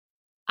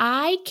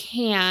I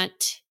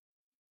can't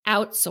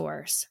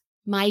outsource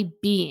my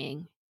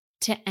being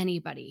to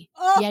anybody.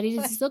 Yet it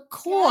is the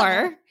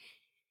core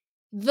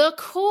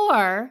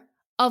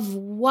of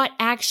what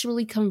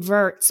actually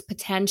converts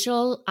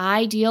potential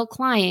ideal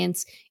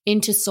clients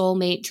into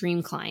soulmate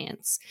dream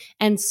clients.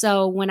 And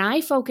so when I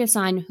focus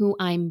on who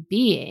I'm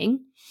being,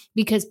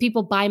 because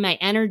people buy my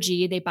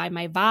energy, they buy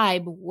my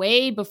vibe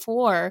way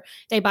before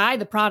they buy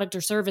the product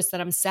or service that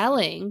I'm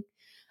selling,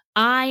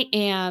 I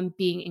am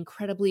being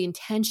incredibly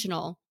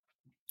intentional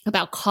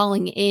about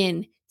calling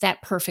in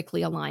that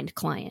perfectly aligned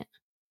client.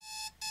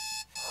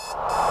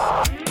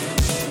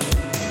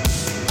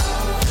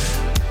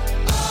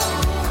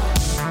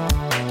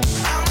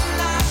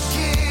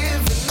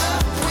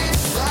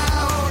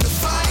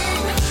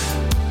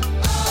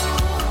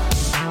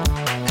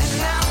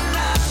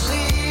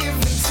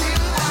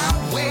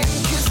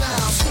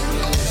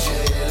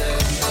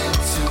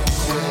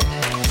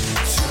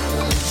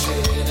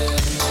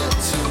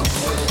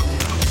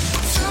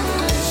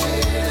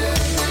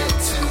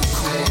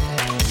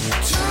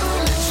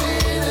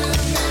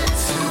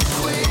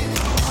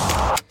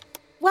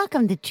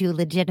 Welcome to Too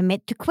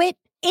Legitimate to Quit,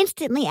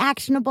 instantly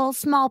actionable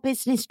small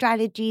business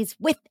strategies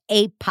with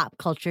a pop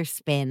culture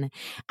spin.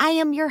 I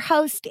am your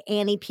host,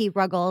 Annie P.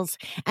 Ruggles,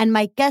 and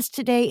my guest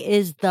today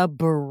is the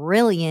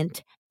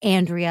brilliant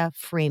Andrea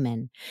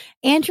Freeman.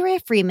 Andrea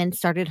Freeman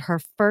started her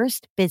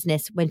first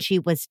business when she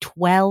was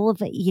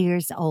 12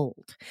 years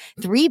old.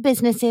 3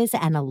 businesses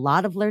and a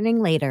lot of learning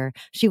later,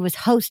 she was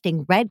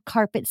hosting red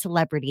carpet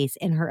celebrities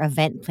in her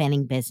event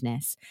planning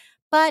business.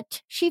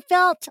 But she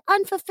felt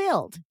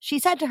unfulfilled. She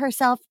said to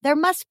herself, there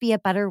must be a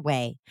better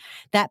way.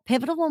 That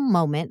pivotal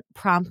moment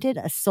prompted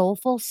a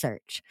soulful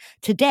search.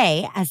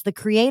 Today, as the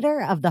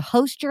creator of the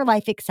Host Your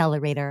Life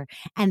Accelerator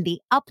and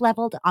the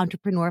Upleveled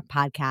Entrepreneur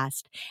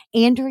podcast,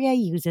 Andrea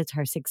uses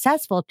her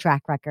successful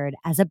track record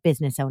as a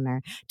business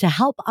owner to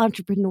help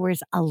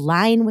entrepreneurs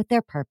align with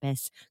their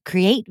purpose,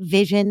 create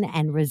vision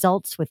and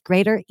results with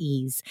greater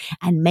ease,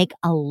 and make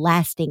a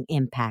lasting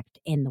impact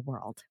in the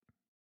world.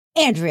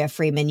 Andrea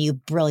Freeman, you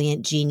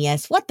brilliant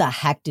genius. What the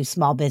heck do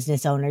small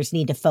business owners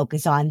need to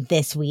focus on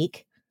this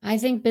week? I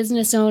think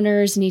business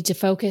owners need to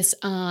focus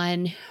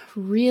on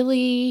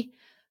really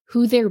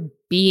who they're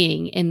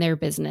being in their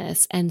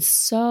business and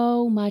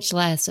so much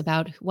less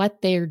about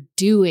what they're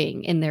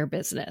doing in their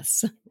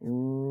business.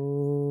 Ooh.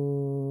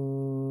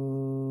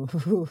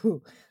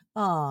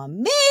 Oh,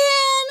 man.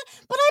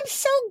 But I'm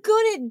so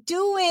good at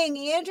doing,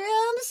 Andrea.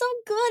 I'm so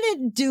good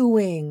at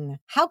doing.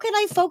 How can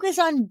I focus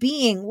on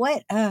being?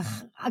 What?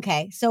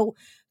 Okay. So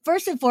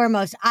first and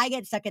foremost, I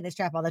get stuck in this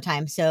trap all the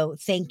time. So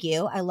thank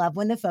you. I love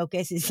when the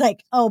focus is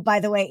like, oh,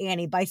 by the way,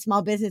 Annie, by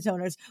small business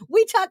owners,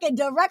 we talking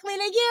directly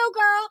to you,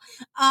 girl.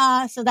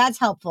 So that's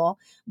helpful.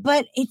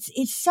 But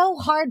it's so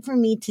hard for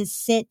me to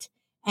sit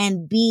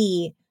and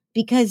be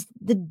because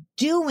the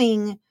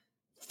doing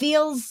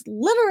feels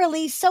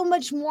literally so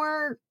much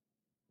more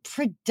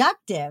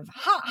productive.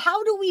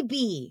 How do we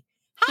be?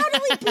 How do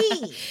we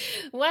be?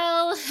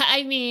 Well,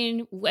 I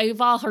mean, we've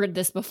all heard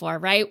this before,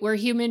 right? We're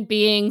human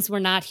beings. We're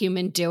not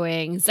human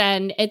doings.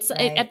 And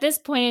at this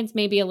point, it's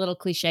maybe a little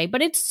cliche,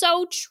 but it's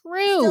so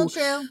true. Still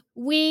true.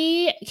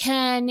 We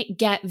can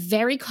get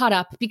very caught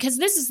up because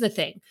this is the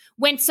thing.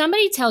 When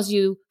somebody tells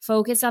you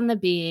focus on the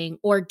being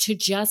or to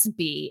just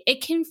be,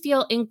 it can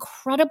feel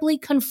incredibly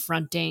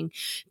confronting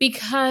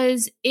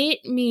because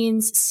it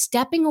means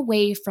stepping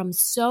away from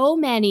so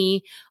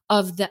many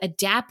of the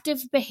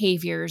adaptive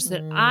behaviors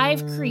that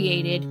I've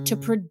created to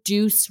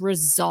produce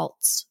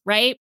results,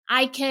 right?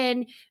 I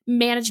can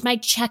manage my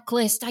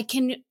checklist. I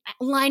can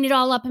line it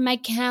all up in my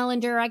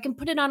calendar. I can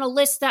put it on a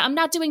list that I'm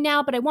not doing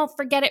now, but I won't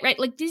forget it, right?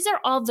 Like these are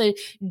all the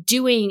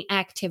doing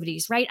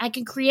activities, right? I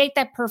can create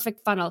that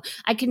perfect funnel.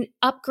 I can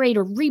upgrade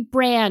or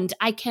rebrand.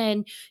 I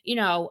can,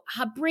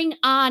 bring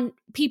on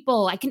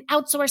people. I can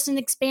outsource and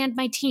expand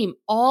my team.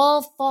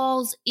 All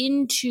falls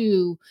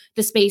into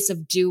the space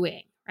of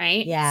doing.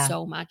 Right? Yeah.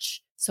 So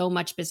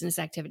much business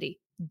activity,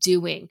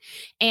 doing.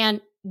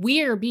 And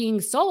we're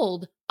being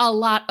sold a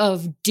lot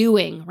of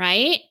doing,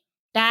 right?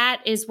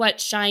 That is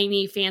what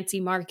shiny, fancy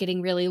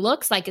marketing really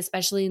looks like,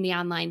 especially in the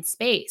online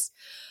space.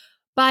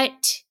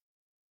 But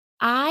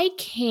I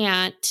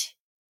can't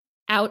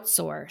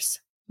outsource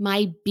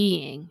my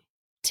being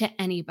to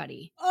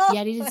anybody.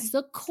 Yet it is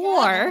the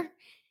core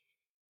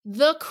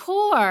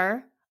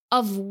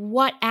of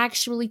what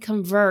actually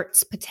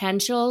converts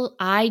potential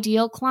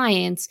ideal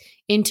clients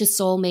into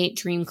soulmate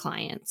dream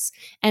clients.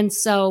 And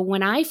so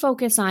when I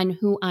focus on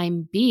who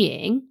I'm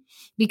being,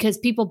 because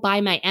people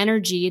buy my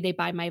energy, they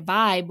buy my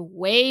vibe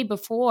way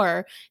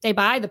before they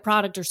buy the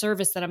product or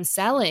service that I'm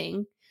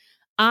selling,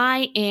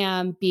 I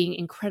am being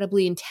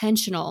incredibly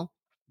intentional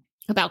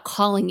about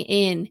calling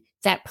in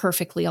that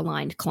perfectly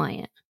aligned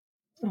client.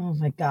 Oh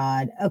my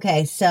God.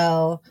 Okay.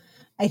 So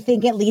I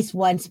think at least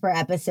once per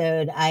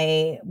episode,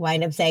 I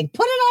wind up saying,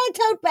 put it on a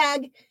tote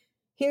bag.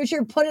 Here's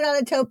your put it on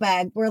a tote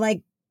bag. We're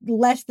like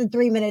less than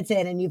 3 minutes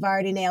in and you've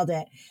already nailed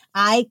it.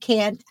 I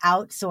can't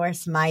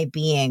outsource my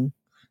being.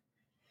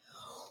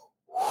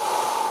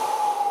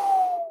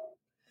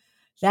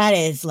 That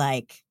is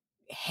like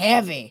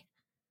heavy,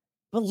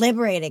 but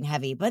liberating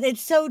heavy. But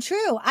it's so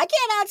true. I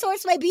can't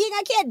outsource my being.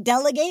 I can't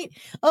delegate.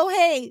 Oh,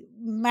 hey,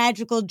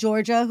 magical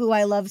Georgia, who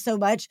I love so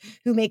much,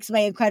 who makes my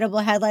incredible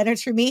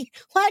headliners for me.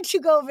 Why don't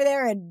you go over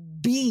there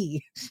and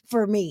be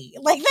for me?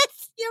 Like,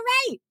 you're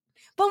right.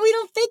 But we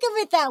don't think of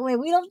it that way.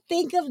 We don't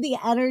think of the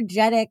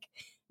energetic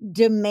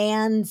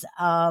demands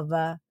of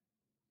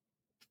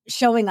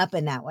showing up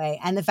in that way.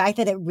 And the fact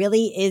that it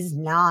really is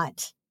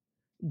not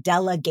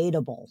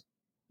delegatable.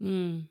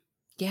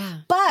 Yeah.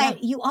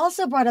 But you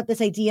also brought up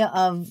this idea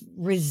of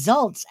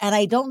results. And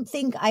I don't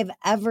think I've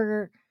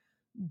ever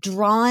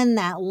drawn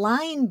that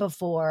line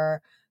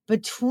before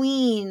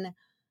between,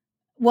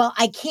 well,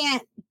 I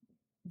can't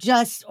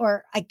just,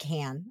 or I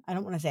can, I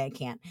don't want to say I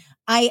can't.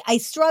 I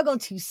struggle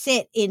to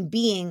sit in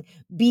being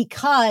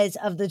because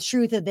of the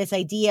truth of this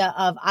idea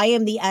of I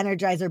am the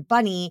Energizer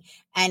Bunny.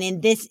 And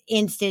in this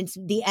instance,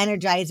 the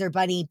Energizer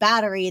Bunny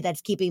battery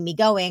that's keeping me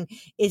going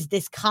is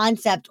this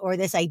concept or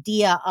this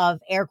idea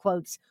of air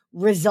quotes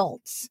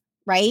results.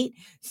 Right.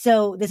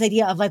 So this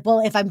idea of like,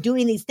 well, if I'm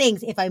doing these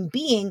things, if I'm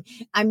being,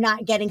 I'm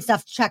not getting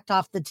stuff checked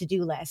off the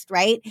to-do list.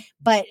 Right.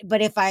 But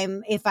if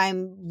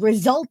I'm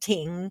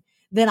resulting,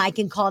 then I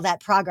can call that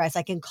progress.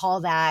 I can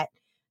call that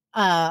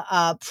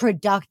a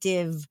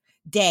productive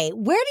day.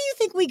 Where do you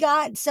think we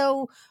got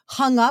so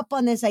hung up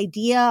on this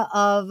idea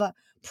of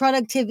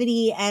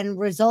productivity and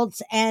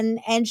results?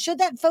 And should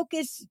that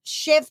focus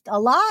shift a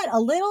lot, a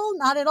little,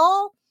 not at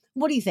all?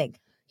 What do you think?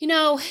 You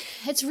know,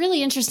 it's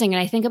really interesting.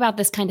 And I think about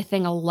this kind of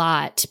thing a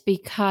lot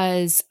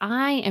because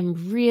I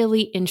am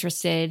really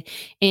interested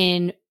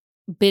in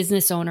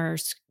business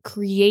owners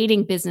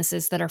creating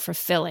businesses that are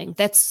fulfilling,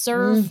 that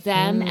serve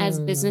them as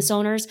business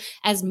owners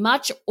as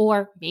much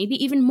or maybe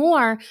even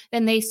more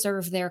than they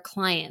serve their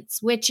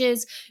clients, which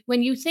is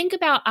when you think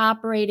about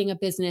operating a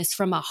business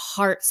from a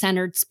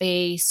heart-centered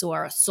space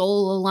or a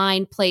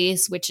soul-aligned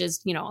place, which is,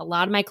 you know, a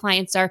lot of my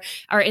clients are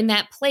in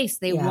that place.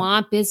 They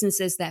want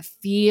businesses that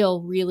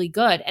feel really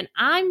good. And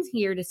I'm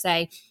here to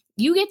say,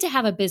 you get to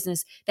have a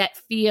business that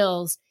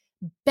feels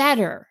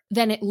better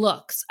than it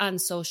looks on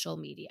social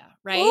media,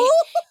 right? Ooh.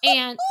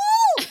 And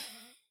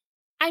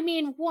I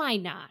mean, why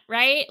not,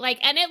 right?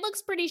 Like, and it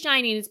looks pretty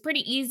shiny and it's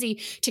pretty easy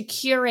to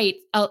curate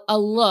a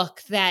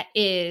look that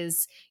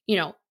is, you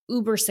know,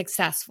 uber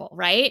successful,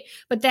 right?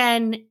 But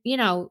then, you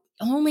know,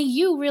 only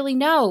you really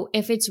know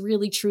if it's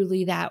really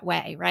truly that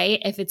way,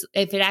 right? If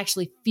it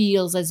actually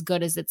feels as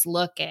good as it's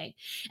looking.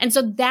 And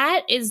so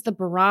that is the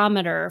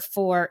barometer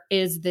for,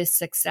 is this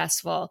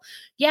successful?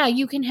 Yeah,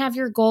 you can have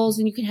your goals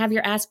and you can have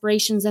your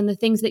aspirations and the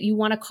things that you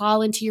want to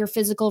call into your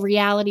physical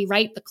reality,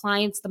 right? The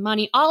clients, the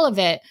money, all of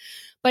it.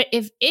 But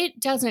if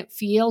it doesn't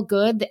feel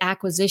good, the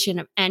acquisition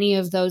of any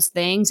of those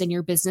things in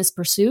your business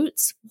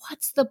pursuits,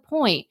 what's the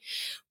point?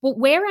 But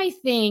where I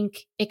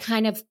think it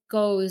kind of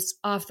goes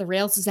off the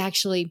rails is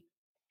actually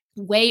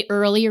way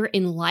earlier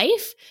in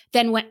life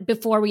than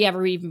before we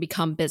ever even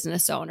become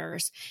business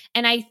owners.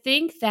 And I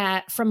think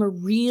that from a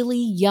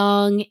really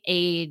young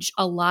age,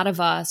 a lot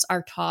of us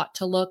are taught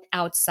to look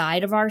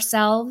outside of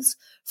ourselves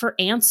for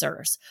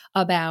answers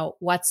about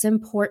what's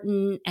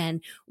important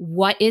and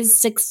what is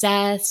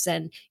success.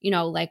 And, you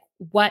know, like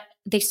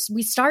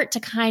we start to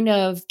kind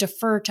of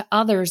defer to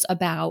others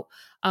about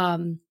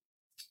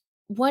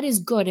what is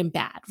good and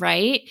bad,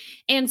 right?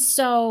 And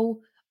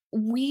so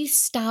we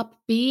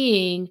stop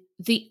being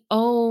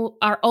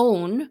our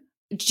own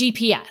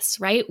GPS,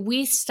 right?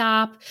 We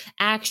stop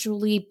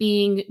actually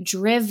being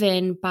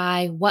driven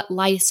by what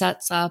lights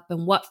us up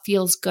and what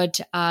feels good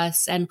to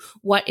us and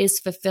what is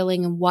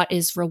fulfilling and what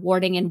is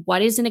rewarding and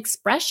what is an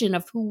expression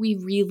of who we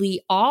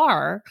really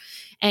are.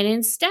 And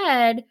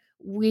instead,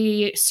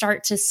 we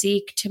start to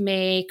seek to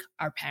make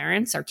our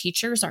parents, our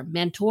teachers, our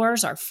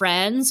mentors, our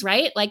friends,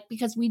 right? Like,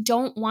 because we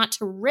don't want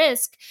to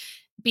risk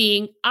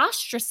being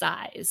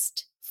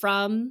ostracized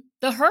from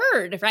the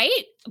herd,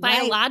 right?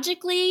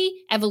 Biologically,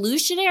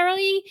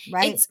 evolutionarily,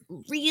 it's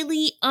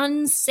really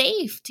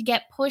unsafe to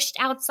get pushed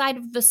outside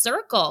of the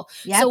circle.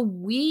 So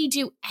we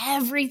do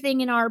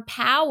everything in our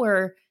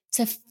power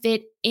to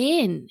fit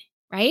in,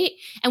 right?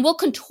 And we'll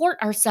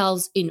contort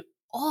ourselves in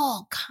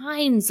all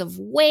kinds of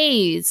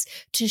ways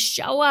to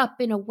show up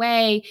in a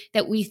way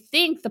that we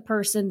think the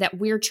person that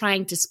we're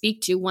trying to speak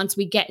to once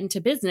we get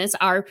into business,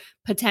 our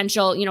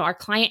potential, you know, our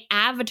client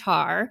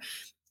avatar,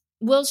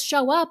 will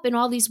show up in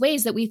all these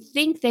ways that we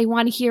think they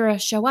want to hear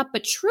us show up.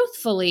 But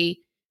truthfully,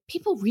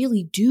 people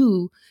really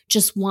do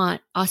just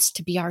want us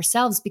to be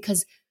ourselves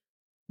because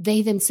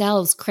they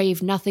themselves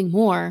crave nothing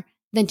more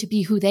than to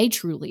be who they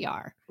truly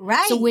are.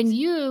 Right. So when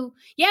you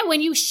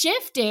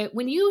shift it,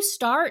 when you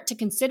start to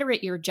consider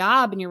it your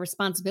job and your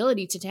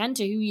responsibility to tend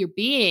to who you're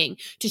being,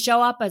 to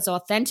show up as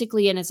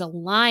authentically and as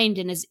aligned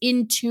and as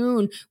in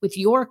tune with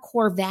your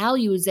core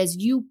values as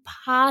you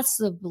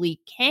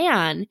possibly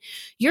can,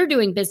 you're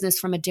doing business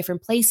from a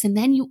different place. And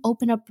then you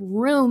open up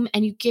room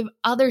and you give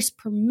others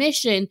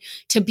permission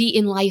to be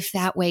in life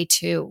that way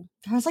too.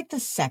 That was like the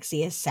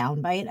sexiest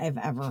soundbite I've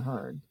ever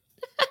heard.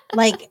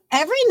 Like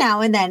every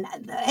now and then,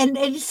 and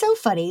it's so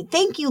funny.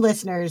 Thank you,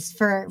 listeners,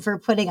 for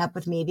putting up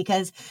with me,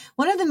 because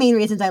one of the main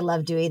reasons I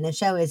love doing this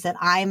show is that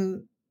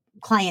I'm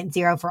client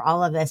zero for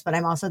all of this, but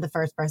I'm also the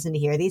first person to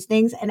hear these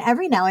things. And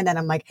every now and then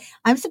I'm like,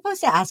 I'm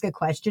supposed to ask a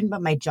question,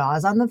 but my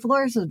jaw's on the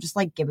floor. So just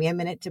like, give me a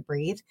minute to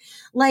breathe.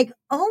 Like,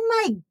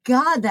 oh my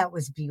God, that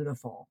was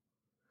beautiful.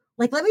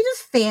 Like, let me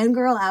just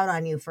fangirl out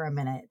on you for a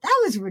minute.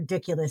 That was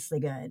ridiculously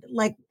good.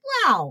 Like,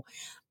 wow.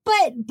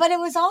 But it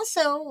was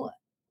also,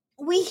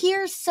 we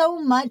hear so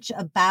much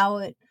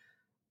about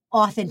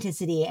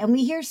authenticity and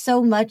we hear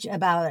so much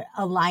about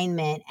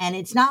alignment, and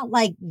it's not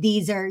like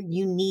these are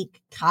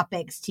unique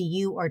topics to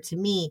you or to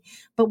me,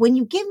 but when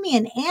you give me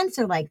an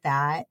answer like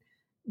that,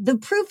 the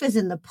proof is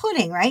in the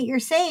pudding, right? You're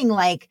saying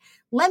like,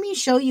 let me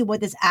show you what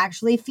this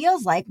actually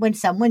feels like when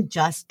someone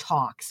just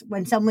talks,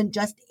 when someone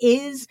just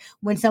is,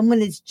 when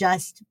someone is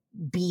just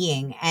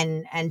being.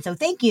 And so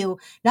thank you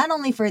not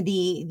only for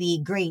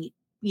the great,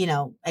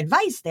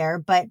 advice there,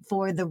 but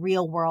for the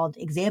real world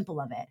example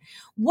of it.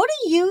 What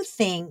do you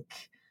think,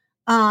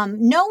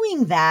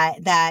 knowing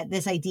that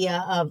this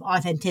idea of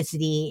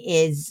authenticity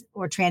is,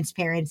 or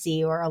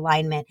transparency or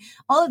alignment,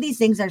 all of these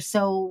things are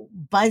so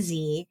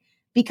buzzy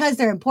because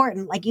they're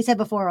important, like you said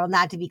before, well,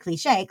 not to be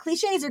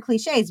cliches are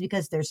cliches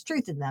because there's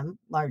truth in them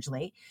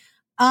largely.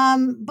 But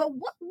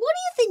what do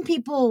you think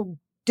people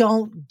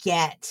don't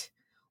get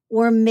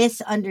or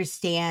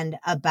misunderstand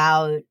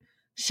about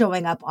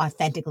showing up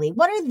authentically?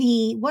 What are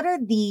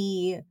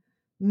the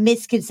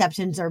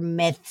misconceptions or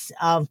myths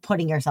of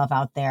putting yourself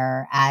out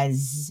there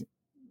as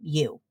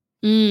you?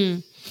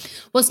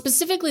 Well,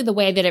 specifically the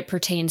way that it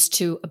pertains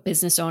to a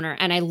business owner.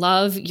 And I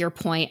love your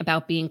point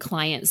about being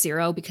client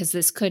zero, because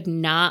this could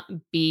not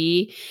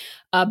be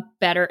a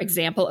better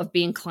example of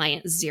being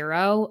client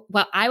zero.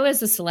 Well, I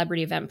was a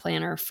celebrity event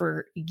planner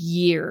for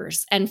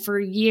years. And for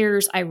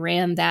years, I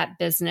ran that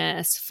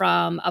business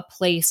from a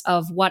place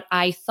of what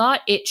I thought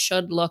it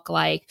should look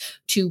like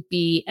to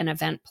be an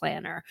event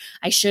planner.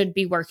 I should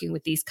be working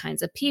with these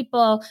kinds of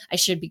people. I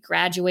should be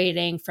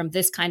graduating from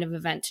this kind of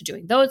event to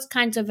doing those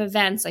kinds of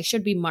events. I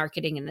should be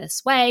marketing in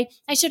this way.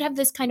 I should have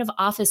this kind of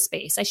office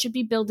space. I should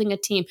be building a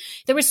team.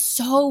 There was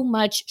so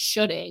much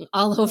shoulding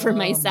all over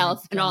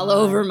myself and all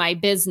over my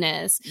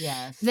business.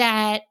 Yes.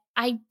 That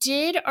I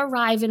did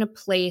arrive in a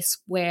place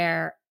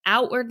where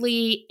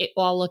outwardly it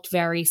all looked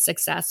very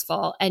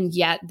successful. And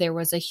yet there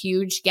was a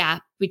huge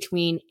gap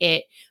between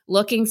it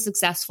looking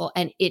successful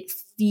and it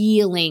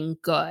feeling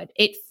good,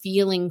 it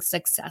feeling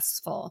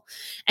successful.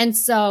 And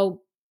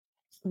so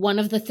one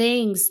of the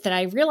things that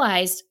I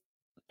realized,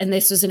 and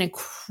this was an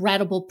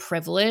incredible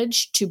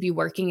privilege to be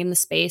working in the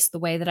space the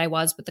way that I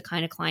was with the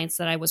kind of clients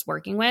that I was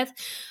working with,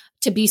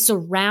 to be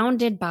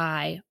surrounded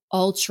by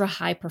ultra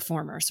high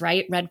performers,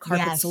 right? Red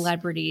carpet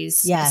celebrities,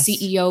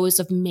 CEOs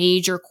of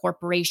major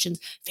corporations,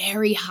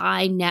 very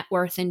high net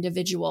worth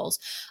individuals.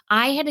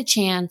 I had a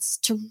chance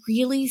to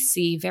really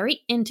see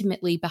very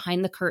intimately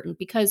behind the curtain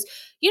because,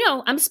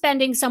 I'm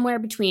spending somewhere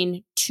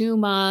between 2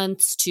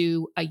 months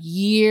to a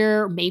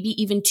year, maybe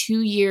even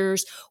 2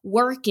 years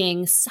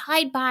working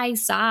side by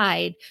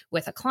side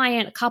with a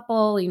client, a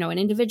couple, an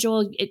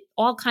individual,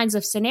 all kinds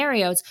of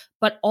scenarios,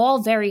 but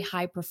all very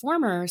high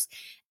performers.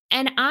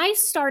 And I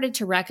started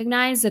to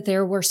recognize that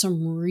there were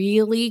some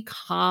really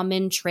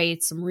common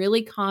traits, some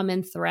really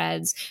common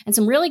threads, and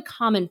some really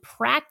common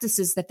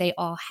practices that they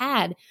all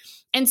had.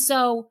 And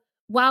so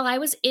while I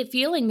was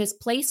feeling this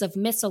place of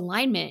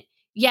misalignment,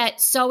 yet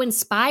so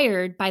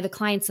inspired by the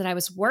clients that I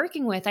was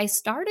working with, I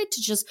started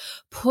to just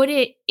put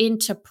it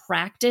into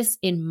practice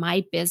in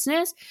my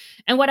business.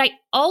 And what I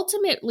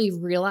ultimately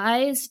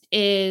realized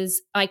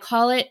is, I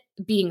call it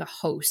being a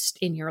host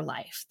in your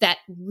life, that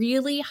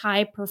really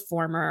high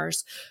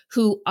performers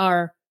who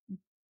are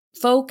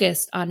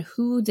focused on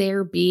who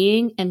they're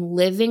being and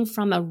living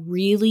from a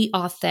really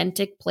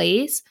authentic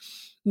place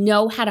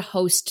know how to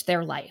host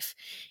their life.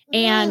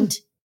 And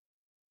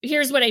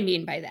here's what I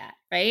mean by that,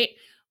 right?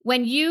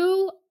 When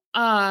you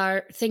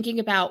are thinking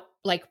about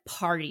like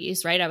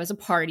parties, right? I was a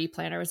party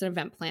planner, I was an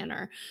event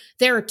planner.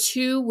 There are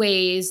 2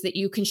 ways that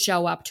you can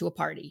show up to a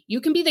party. You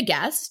can be the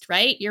guest,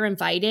 right? You're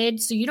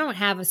invited. So you don't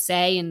have a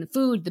say in the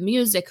food, the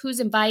music, who's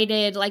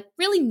invited, like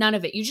really none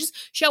of it. You just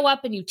show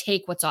up and you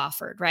take what's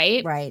offered,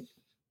 right? Right.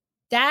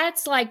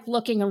 That's like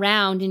looking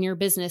around in your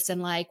business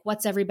and like,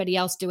 what's everybody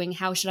else doing?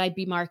 How should I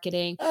be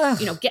marketing?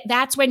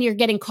 That's when you're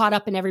getting caught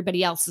up in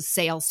everybody else's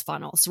sales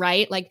funnels,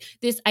 right? Like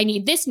I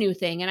need this new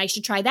thing and I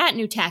should try that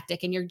new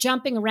tactic. And you're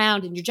jumping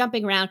around and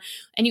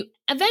you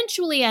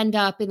eventually end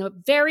up in a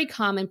very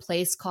common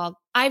place called,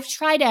 I've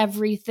tried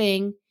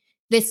everything.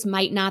 This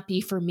might not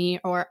be for me,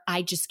 or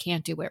I just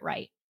can't do it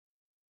right.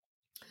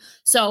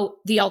 So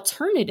the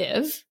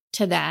alternative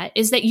to that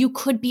is that you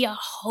could be a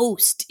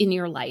host in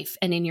your life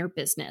and in your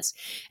business.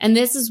 And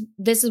this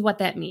is what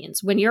that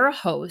means. When you're a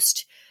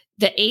host,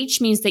 the H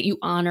means that you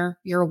honor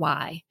your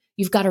why.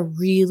 You've got a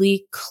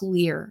really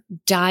clear,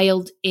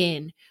 dialed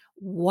in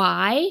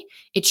why.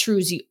 It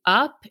trues you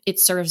up. It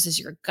serves as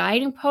your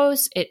guiding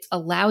post. It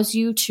allows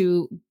you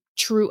to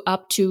true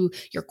up to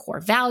your core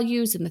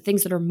values and the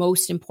things that are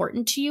most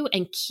important to you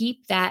and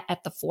keep that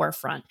at the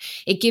forefront.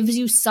 It gives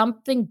you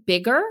something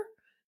bigger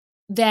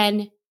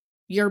than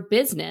your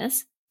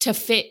business to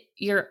fit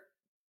your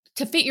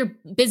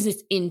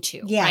business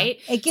into, right?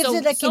 It gives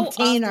it a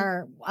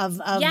container of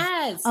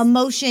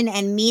emotion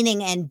and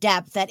meaning and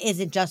depth that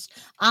isn't just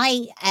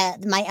my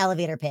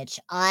elevator pitch.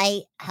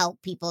 I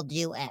help people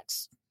do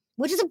X,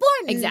 which is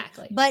important.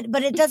 Exactly. But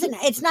it doesn't,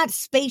 it's not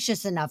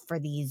spacious enough for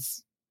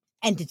these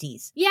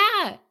entities.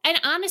 Yeah. And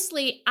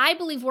honestly, I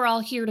believe we're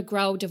all here to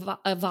grow,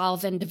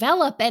 evolve, and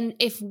develop. And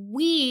if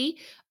we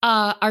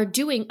are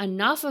doing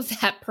enough of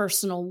that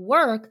personal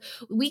work,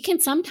 we can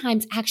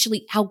sometimes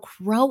actually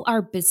outgrow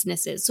our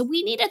businesses. So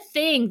we need a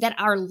thing that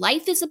our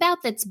life is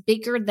about that's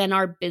bigger than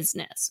our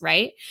business,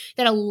 right?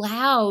 That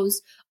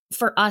allows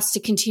for us to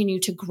continue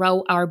to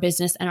grow our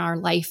business and our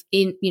life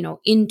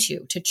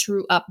to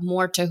true up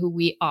more to who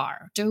we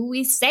are, to who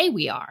we say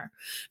we are,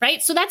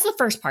 right? So that's the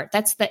first part.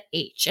 That's the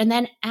H. And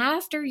then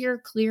after you're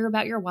clear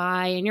about your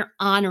why and you're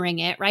honoring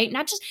it, right?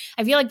 Not just,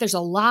 I feel like there's a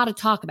lot of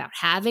talk about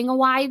having a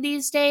why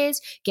these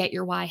days. Get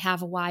your why,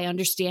 have a why,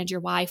 understand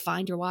your why,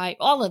 find your why,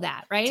 all of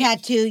that, right?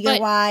 Tattoo your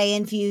why,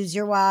 infuse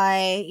your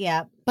why.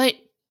 Yeah. But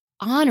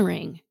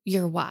honoring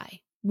your why.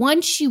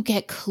 Once you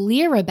get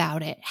clear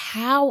about it,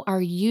 how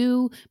are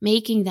you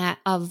making that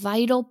a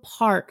vital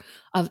part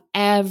of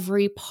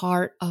every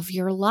part of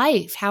your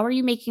life? How are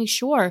you making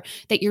sure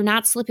that you're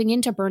not slipping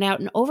into burnout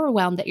and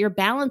overwhelm, that you're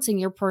balancing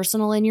your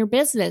personal and your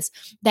business,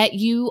 that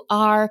you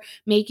are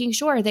making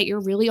sure that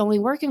you're really only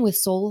working with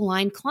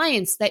soul-aligned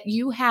clients, that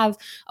you have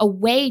a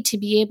way to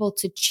be able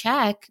to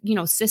check,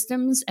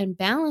 systems and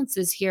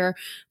balances here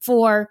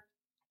for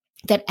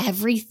that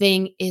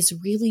everything is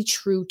really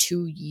true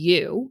to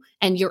you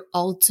and your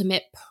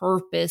ultimate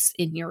purpose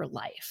in your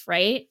life,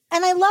 right?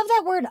 And I love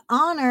that word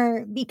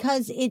honor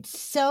because it's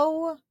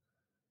so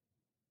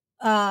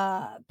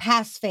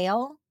pass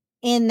fail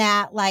in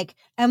that, like,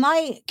 am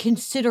I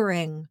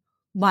considering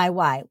my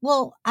why?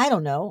 Well, I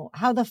don't know.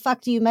 How the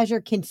fuck do you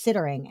measure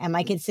considering? Am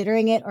I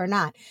considering it or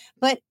not?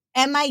 But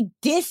am I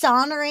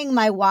dishonoring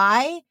my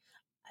why?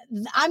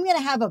 I'm going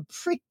to have a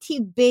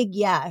pretty big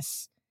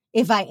yes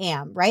if I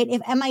am, right?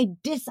 Am I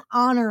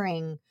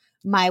dishonoring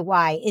my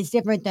why is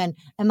different than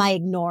am I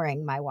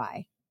ignoring my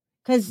why?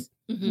 Because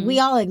we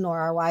all ignore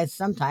our whys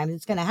sometimes.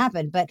 It's going to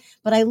happen. But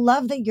I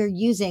love that you're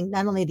using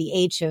not only the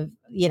H of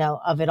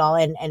it all,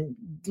 and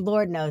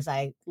Lord knows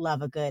I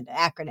love a good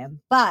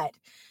acronym, but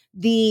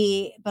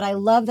I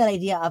love that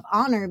idea of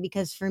honor,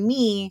 because for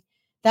me,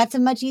 that's a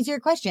much easier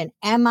question.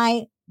 Am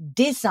I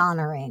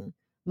dishonoring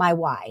my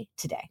why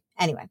today?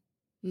 Anyway.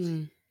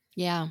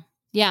 Yeah.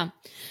 Yeah.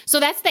 So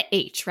that's the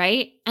H,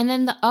 right? And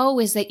then the O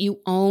is that you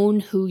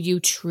own who you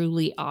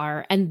truly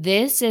are. And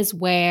this is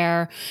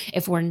where,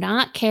 if we're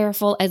not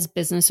careful as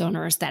business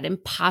owners, that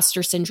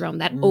imposter syndrome,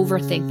 that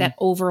overthink, that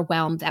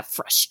overwhelm, that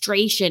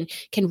frustration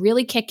can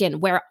really kick in,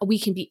 where we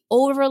can be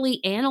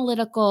overly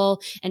analytical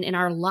and in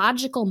our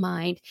logical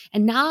mind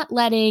and not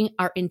letting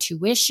our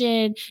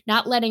intuition,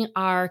 not letting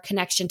our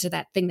connection to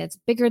that thing that's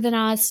bigger than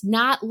us,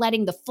 not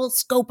letting the full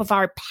scope of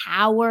our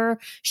power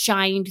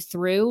shine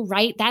through,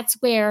 right? That's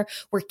where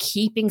we're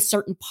keeping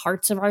certain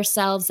parts of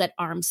ourselves at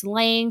arm's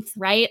length,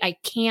 right? I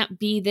can't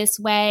be this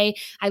way.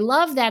 I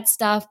love that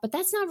stuff, but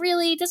that's not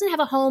really, it doesn't have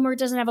a home or it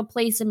doesn't have a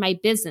place in my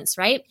business,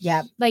 right?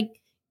 Yeah. Like,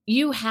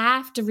 you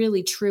have to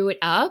really true it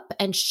up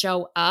and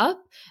show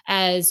up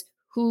as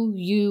who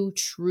you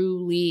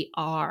truly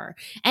are.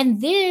 And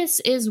this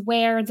is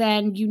where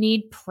then you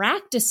need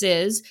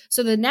practices.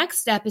 So the next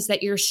step is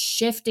that you're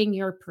shifting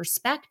your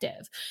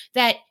perspective,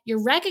 that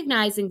you're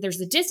recognizing there's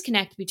a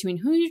disconnect between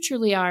who you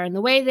truly are and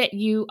the way that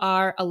you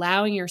are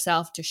allowing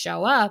yourself to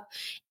show up,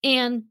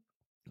 and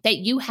that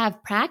you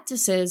have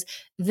practices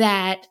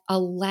that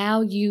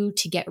allow you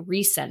to get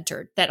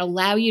recentered, that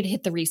allow you to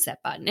hit the reset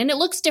button. And it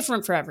looks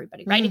different for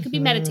everybody, right? It could be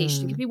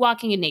meditation. It could be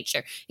walking in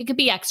nature. It could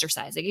be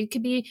exercising. It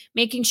could be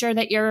making sure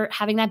that you're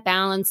having that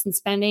balance and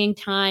spending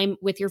time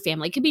with your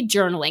family. It could be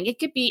journaling. It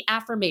could be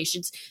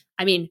affirmations.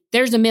 I mean,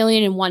 there's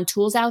 1,000,001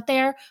 tools out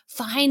there.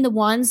 Find the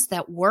ones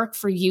that work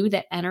for you,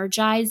 that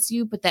energize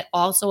you, but that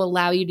also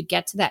allow you to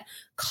get to that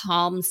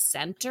calm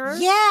center.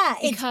 Yeah,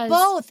 it's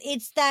both.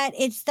 It's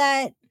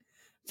that,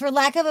 for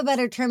lack of a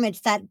better term, it's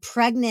that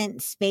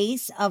pregnant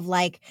space of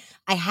like,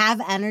 I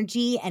have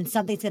energy and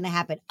something's going to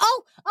happen.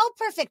 Oh,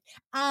 perfect.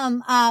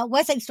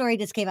 West Side Story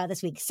just came out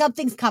this week.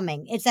 Something's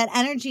coming. It's that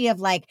energy of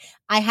like,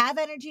 I have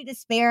energy to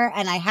spare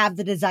and I have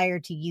the desire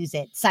to use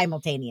it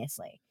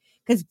simultaneously.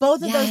 Because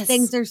both of those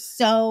things are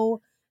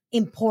so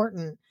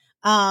important.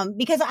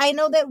 Because I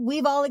know that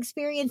we've all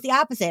experienced the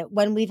opposite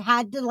when we've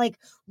had to like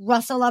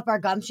rustle up our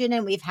gumption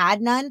and we've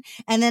had none.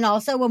 And then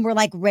also when we're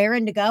like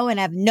raring to go and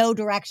have no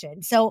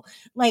direction. So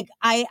like,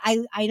 I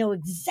know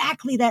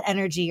exactly that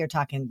energy you're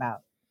talking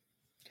about.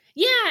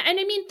 Yeah. And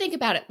I mean, think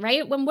about it,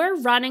 right? When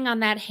we're running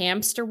on that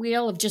hamster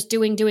wheel of just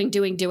doing,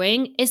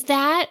 is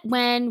that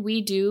when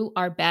we do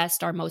our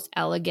best, our most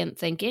elegant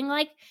thinking?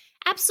 Like,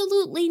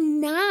 Absolutely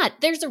not.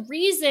 There's a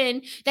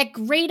reason that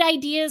great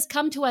ideas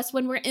come to us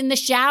when we're in the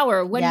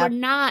shower, when we're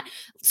not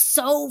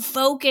so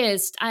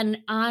focused on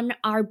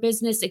our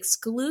business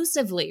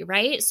exclusively,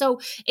 right?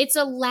 So it's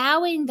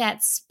allowing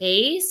that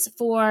space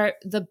for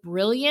the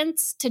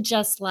brilliance to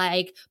just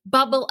like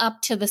bubble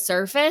up to the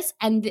surface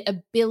and the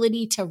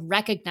ability to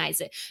recognize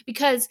it,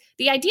 because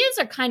the ideas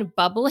are kind of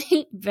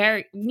bubbling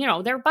they're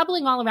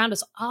bubbling all around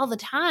us all the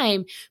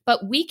time,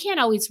 but we can't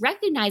always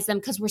recognize them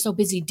because we're so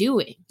busy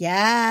doing.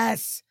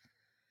 Yes.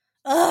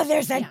 Oh,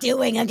 there's that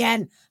doing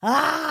again.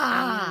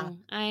 I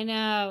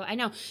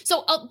know.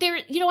 So there,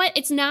 you know what?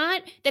 It's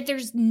not that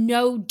there's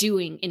no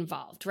doing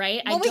involved,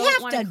 right? Well, I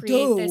don't want to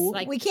create this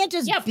like we can't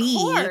just be.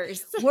 Of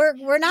course.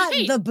 We're not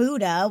the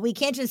Buddha. We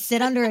can't just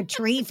sit under a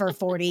tree for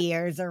 40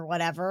 years or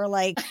whatever.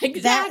 Like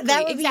exactly,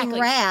 that would be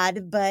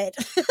rad, but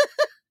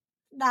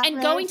not.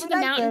 And going to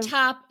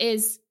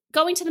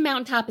the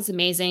mountaintop is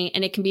amazing,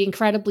 and it can be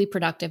incredibly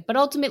productive. But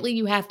ultimately,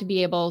 you have to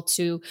be able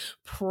to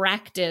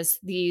practice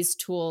these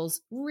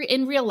tools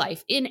in real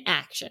life, in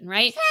action,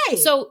 right?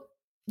 So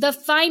the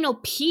final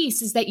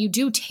piece is that you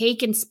do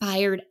take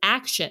inspired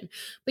action,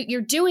 but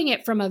you're doing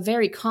it from a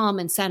very calm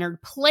and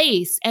centered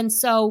place. And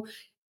so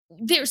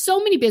there's so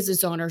many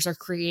business owners are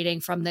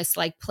creating from this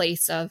like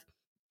place of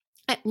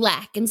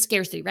lack and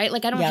scarcity, right?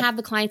 Like I don't have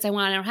the clients I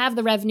want. I don't have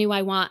the revenue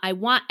I want. I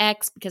want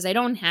X because I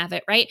don't have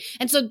it, right?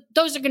 And so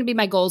those are going to be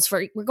my goals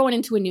we're going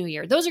into a new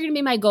year. Those are going to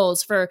be my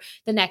goals for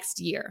the next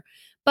year.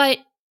 But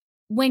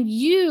when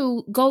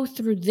you go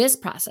through this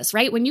process,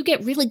 right? When you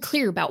get really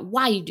clear about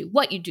why you do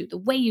what you do, the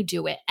way you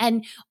do it,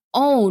 and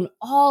own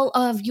all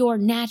of your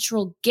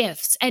natural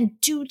gifts and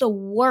do the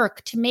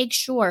work to make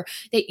sure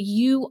that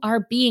you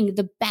are being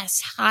the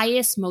best,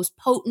 highest, most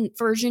potent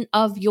version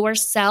of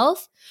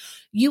yourself,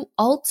 you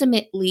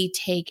ultimately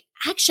take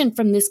action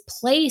from this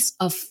place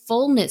of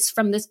fullness,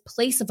 from this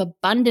place of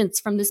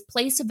abundance, from this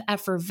place of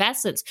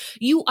effervescence.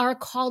 You are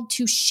called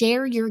to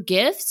share your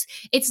gifts.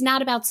 It's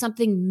not about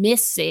something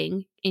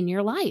missing in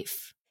your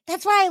life.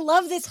 That's why I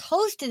love this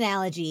host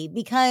analogy,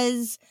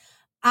 because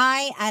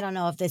I don't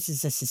know if this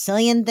is a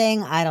Sicilian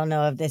thing. I don't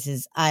know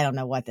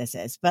what this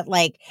is, but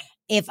like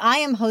if I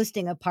am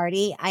hosting a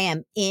party, I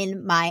am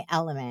in my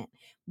element.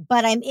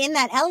 But I'm in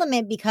that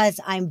element because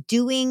I'm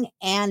doing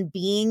and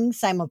being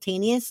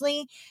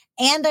simultaneously.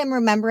 And I'm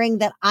remembering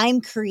that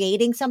I'm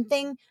creating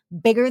something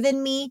bigger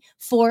than me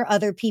for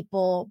other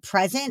people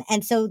present.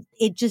 And so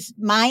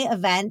my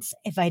events,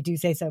 if I do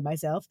say so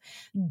myself,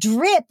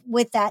 drip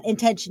with that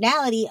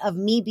intentionality of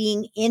me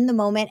being in the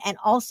moment and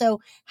also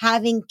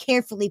having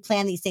carefully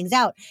planned these things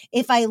out.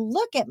 If I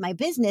look at my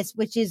business,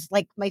 which is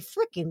like my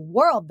freaking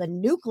world, the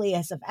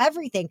nucleus of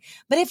everything,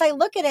 but if I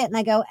look at it and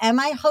I go, am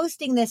I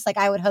hosting this like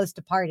I would host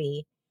a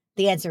party?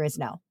 The answer is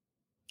no.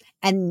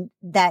 And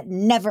that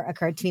never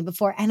occurred to me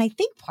before. And I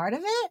think part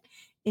of it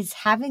is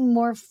having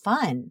more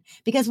fun,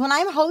 because when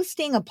I'm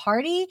hosting a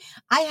party,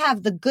 I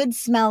have the good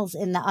smells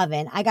in the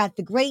oven. I got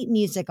the great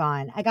music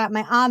on. I got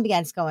my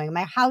ambience going.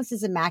 My house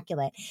is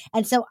immaculate.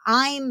 And so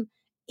I'm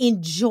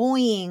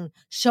enjoying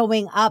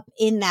showing up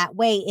in that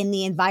way in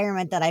the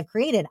environment that I've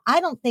created.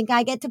 I don't think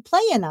I get to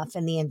play enough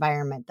in the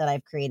environment that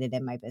I've created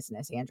in my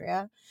business,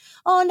 Andrea.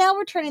 Oh, now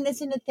we're turning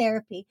this into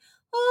therapy.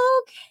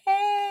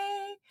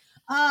 Okay.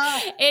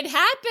 It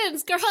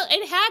happens, girl.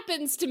 It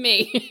happens to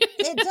me.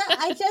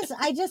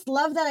 I just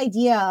love that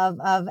idea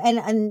of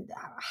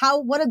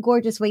what a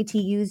gorgeous way to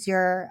use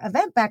your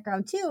event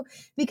background too.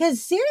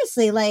 Because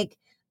seriously, like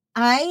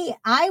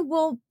I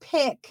will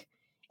pick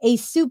a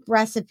soup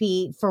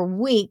recipe for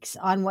weeks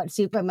on what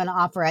soup I'm going to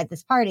offer at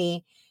this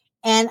party.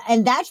 And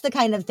that's the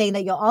kind of thing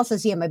that you'll also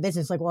see in my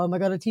business. Like, well, am I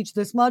going to teach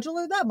this module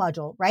or that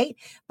module? Right.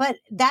 But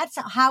that's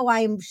how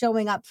I'm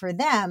showing up for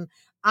them.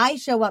 I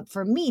show up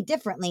for me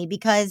differently,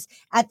 because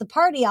at the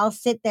party, I'll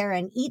sit there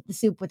and eat the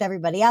soup with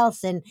everybody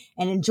else and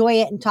enjoy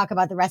it and talk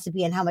about the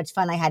recipe and how much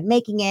fun I had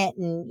making it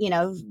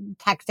and,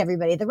 text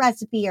everybody the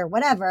recipe or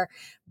whatever.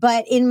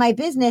 But in my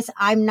business,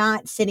 I'm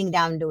not sitting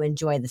down to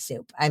enjoy the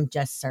soup. I'm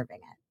just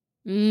serving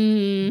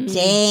it.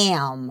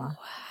 Damn.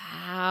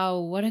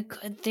 Wow. What a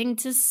good thing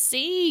to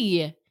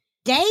see.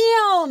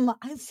 Damn.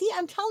 See,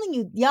 I'm telling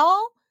you,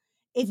 y'all.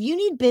 If you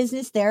need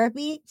business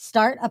therapy,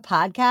 start a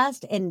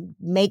podcast and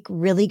make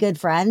really good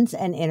friends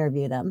and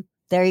interview them.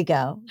 There you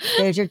go.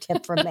 There's your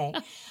tip from me.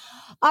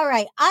 All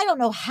right. I don't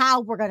know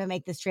how we're going to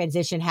make this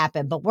transition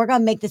happen, but we're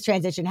going to make this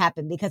transition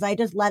happen because I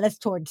just led us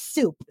towards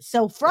soup.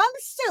 So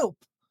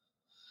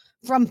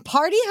from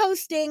party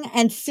hosting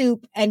and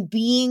soup and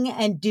being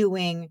and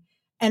doing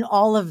and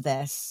all of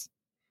this,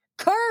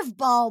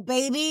 curveball,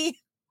 baby.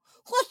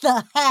 What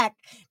the heck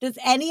does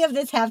any of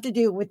this have to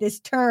do with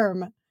this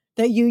term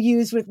that you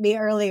used with me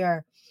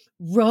earlier,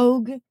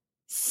 rogue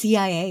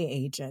CIA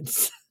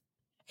agents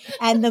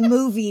and the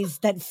movies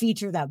that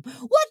feature them?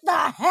 What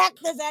the heck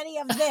does any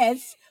of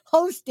this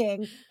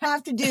hosting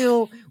have to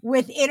do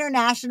with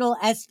international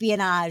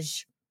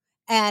espionage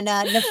and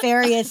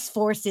nefarious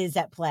forces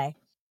at play?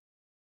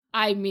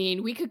 I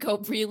mean, we could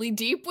go really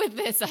deep with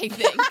this, I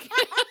think.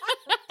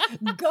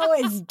 Go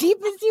as deep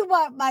as you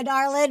want, my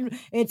darling.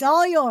 It's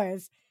all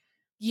yours.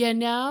 You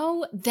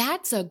know,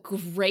 that's a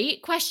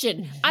great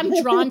question. I'm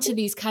drawn to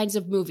these kinds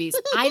of movies.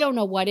 I don't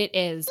know what it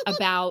is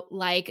about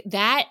like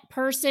that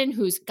person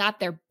who's got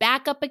their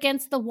back up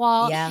against the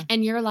wall. Yeah.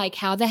 And you're like,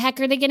 how the heck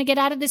are they going to get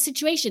out of this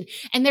situation?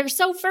 And they're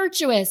so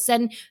virtuous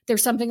and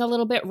there's something a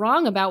little bit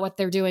wrong about what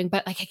they're doing.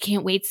 But like, I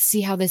can't wait to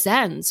see how this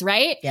ends.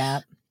 Right.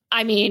 Yeah.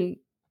 I mean,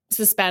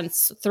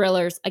 suspense,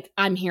 thrillers, like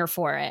I'm here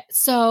for it.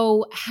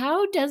 So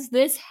how does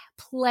this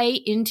play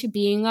into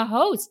being a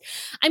host?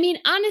 I mean,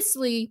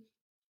 honestly,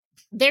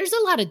 there's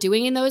a lot of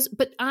doing in those,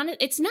 but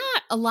it's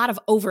not a lot of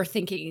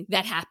overthinking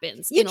that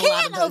happens in a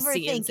lot of those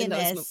scenes. In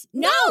those movies.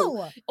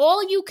 No,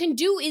 all you can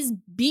do is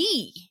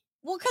be.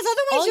 Well, because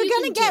otherwise you're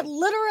going to get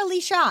literally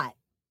shot.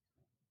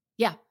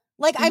 Yeah.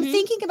 Like I'm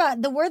thinking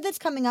about the word that's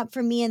coming up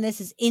for me in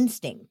this is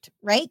instinct,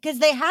 right? Because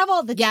they have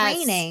all the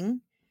training,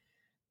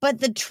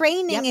 but the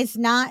training is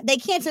not, they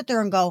can't sit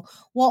there and go,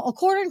 well,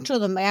 according to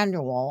the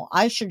manual,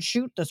 I should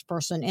shoot this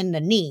person in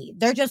the knee.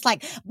 They're just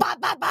like, bop,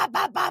 bop, bop,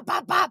 bop, bop,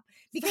 bop, bop.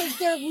 Because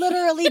they're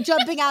literally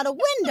jumping out a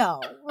window,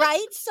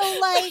 right? So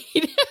like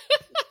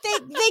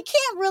they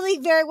can't really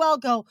very well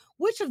go,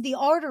 which of the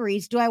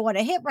arteries do I want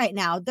to hit right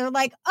now? They're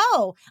like,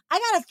 oh, I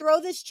got to throw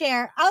this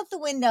chair out the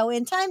window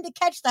in time to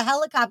catch the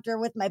helicopter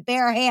with my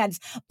bare hands.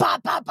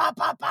 Pop, pop, pop,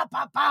 pop, pop,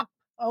 pop, pop.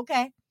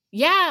 Okay.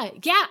 Yeah.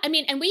 Yeah. I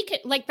mean, and we could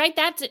like, right.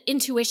 That's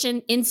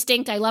intuition,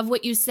 instinct. I love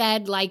what you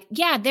said. Like,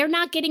 yeah, they're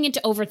not getting into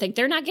overthink.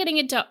 They're not getting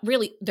into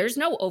really, there's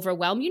no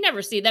overwhelm. You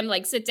never see them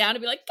like sit down and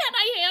be like, can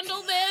I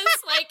handle this?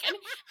 Like, and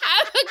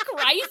have a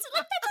crisis.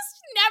 Like, that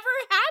just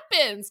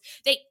never happens.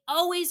 They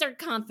always are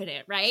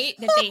confident, right?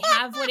 That they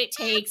have what it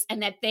takes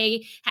and that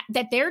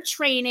that their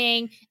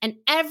training and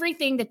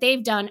everything that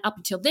they've done up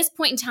until this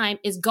point in time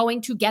is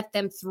going to get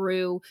them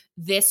through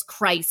this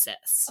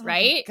crisis,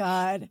 right? Oh,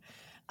 God.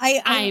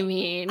 I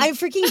mean, I'm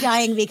freaking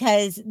dying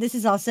because this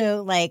is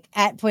also like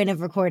at point of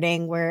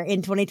recording. We're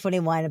in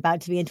 2021,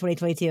 about to be in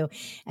 2022.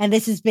 And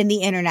this has been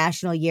the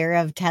international year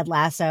of Ted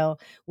Lasso,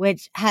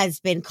 which has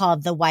been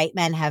called the White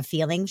Men Have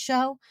Feelings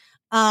show.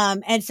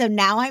 And so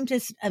now I'm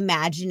just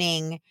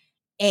imagining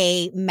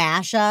a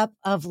mashup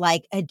of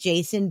like a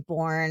Jason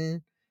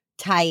Bourne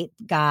type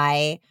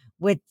guy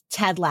with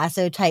Ted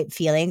Lasso type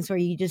feelings where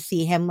you just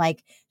see him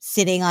like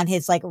sitting on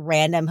his like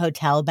random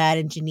hotel bed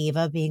in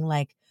Geneva being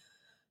like,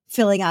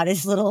 filling out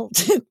his little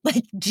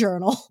like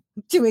journal,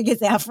 doing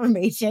his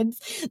affirmations,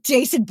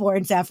 Jason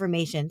Bourne's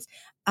affirmations.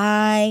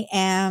 I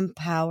am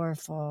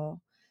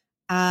powerful.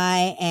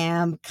 I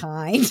am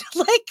kind.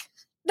 Like,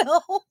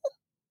 no,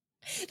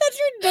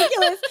 that's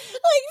ridiculous.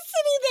 Like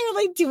sitting there,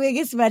 like doing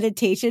his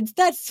meditations.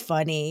 That's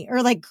funny.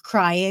 Or like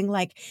crying,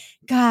 like,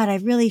 God, I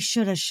really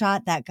should have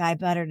shot that guy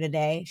better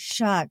today.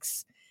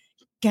 Shucks.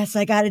 Guess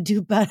I got to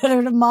do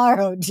better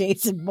tomorrow,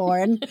 Jason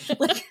Bourne.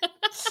 Like,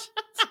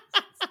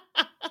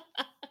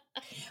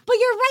 but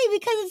you're right,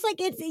 because it's like,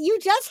 you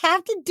just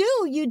have to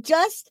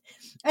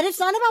and it's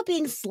not about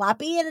being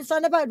sloppy and it's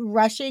not about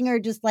rushing or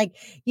just like,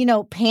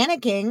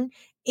 panicking.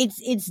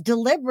 It's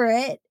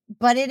deliberate,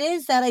 but it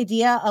is that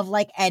idea of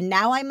like, and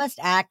now I must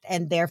act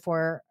and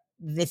therefore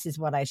this is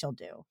what I shall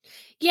do.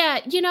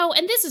 Yeah.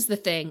 And this is the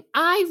thing.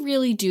 I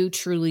really do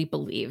truly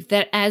believe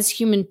that as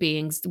human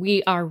beings,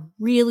 we are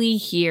really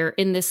here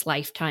in this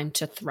lifetime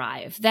to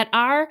thrive, that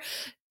our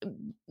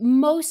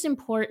most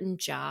important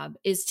job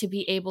is to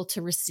be able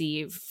to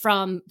receive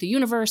from the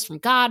universe, from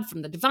God,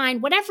 from the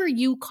divine, whatever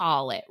you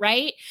call it,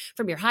 right?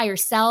 From your higher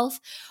self,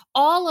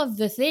 all of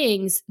the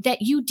things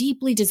that you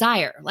deeply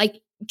desire.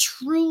 Like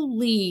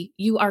truly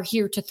you are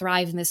here to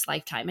thrive in this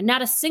lifetime. And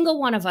not a single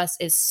one of us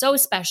is so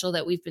special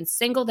that we've been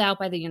singled out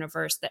by the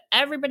universe that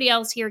everybody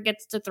else here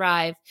gets to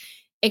thrive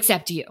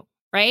except you,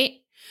 right?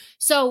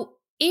 So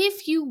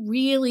if you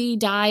really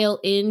dial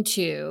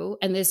into,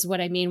 and this is what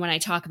I mean when I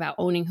talk about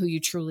owning who you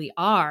truly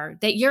are,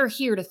 that you're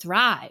here to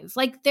thrive.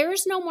 Like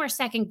there's no more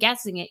second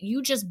guessing it.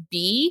 You just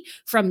be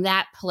from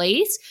that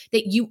place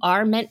that you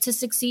are meant to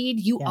succeed.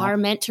 You are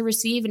meant to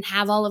receive and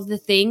have all of the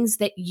things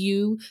that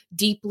you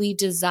deeply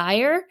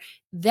desire.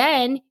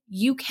 Then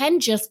you can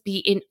just be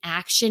in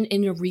action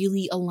in a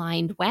really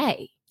aligned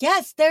way.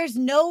 Yes, there's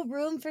no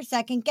room for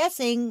second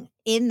guessing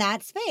in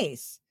that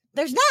space.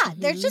 There's not.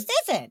 There just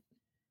isn't.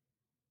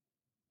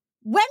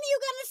 When are you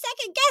going to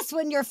second guess?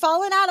 When you're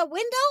falling out a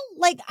window?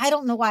 Like, I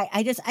don't know why.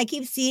 I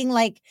keep seeing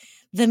like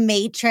The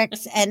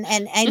Matrix and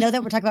I know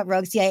that we're talking about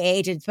rogue CIA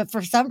agents, but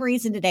for some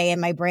reason today in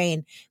my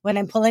brain, when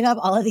I'm pulling up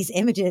all of these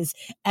images,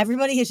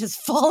 everybody is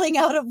just falling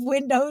out of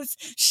windows,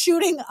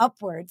 shooting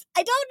upwards.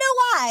 I don't know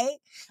why.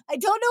 I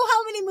don't know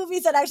how many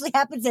movies that actually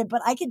happens in,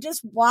 but I can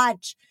just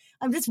watch.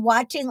 I'm just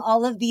watching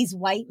all of these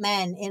white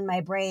men in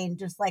my brain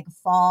just like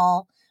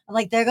fall. I'm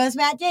like, there goes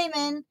Matt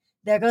Damon.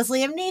 There goes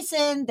Liam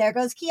Neeson. There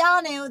goes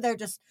Keanu. They're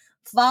just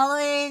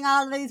falling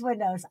out of these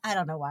windows. I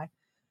don't know why.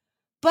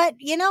 But,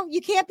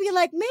 you can't be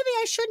like, maybe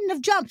I shouldn't have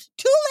jumped.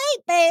 Too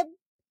late, babe.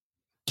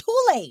 Too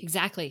late.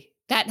 Exactly.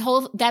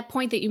 That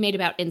point that you made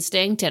about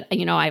instinct, and,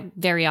 I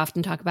very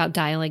often talk about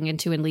dialing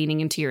into and leaning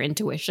into your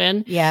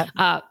intuition.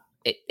 Yeah.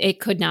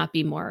 It could not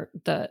be more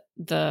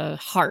the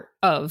heart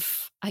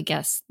of, I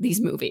guess,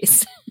 these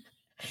movies.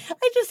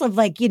 I just love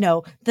like,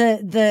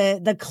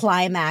 the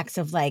climax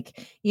of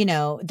like,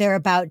 they're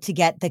about to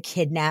get the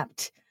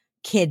kidnapped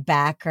kid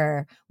back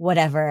or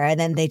whatever. And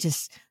then they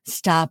just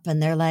stop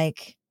and they're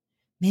like,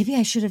 maybe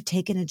I should have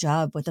taken a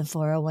job with a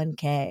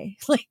 401k.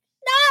 Like,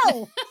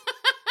 no,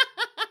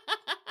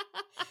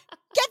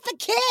 get the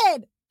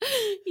kid.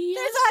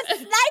 Yes. There's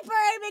a sniper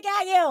aiming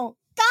at you.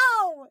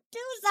 Go do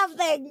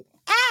something.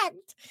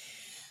 Act.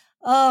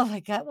 Oh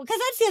my God. Well, because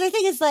that's the other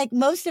thing is like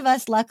most of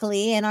us,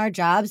 luckily, in our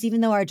jobs,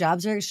 even though our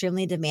jobs are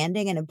extremely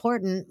demanding and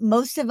important,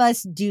 most of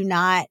us do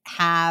not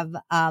have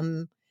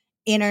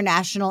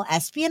international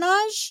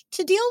espionage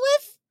to deal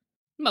with.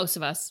 Most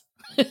of us.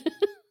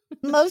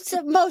 Most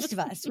of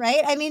us,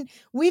 right? I mean,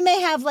 we may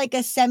have like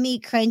a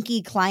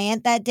semi-cranky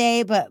client that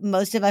day, but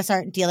most of us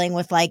aren't dealing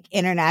with like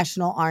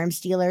international arms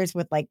dealers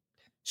with like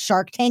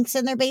shark tanks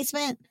in their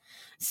basement.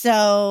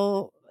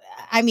 So,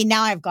 I mean,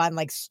 now I've gone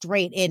like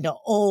straight into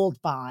old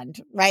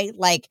Bond, right?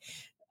 Like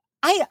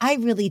I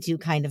really do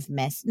kind of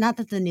miss, not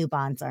that the new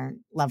Bonds aren't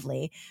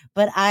lovely,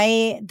 but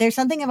there's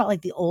something about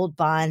like the old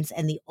Bonds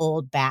and the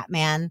old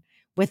Batman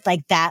with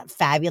like that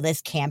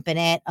fabulous camp in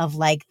it of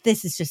like,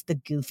 this is just the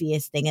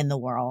goofiest thing in the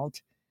world.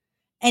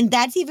 And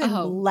that's even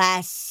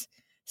less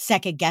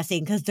second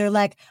guessing because they're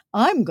like,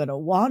 I'm going to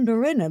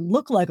wander in and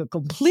look like a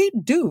complete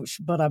douche,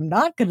 but I'm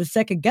not going to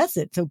second guess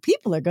it. So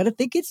people are going to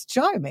think it's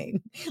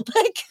charming.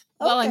 Like,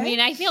 well, okay. I mean,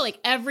 I feel like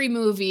every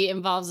movie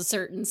involves a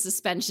certain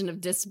suspension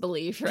of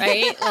disbelief,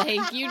 right?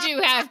 Like you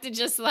do have to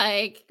just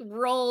like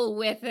roll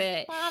with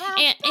it.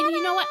 And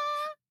you know what?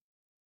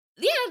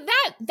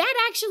 Yeah,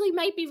 that actually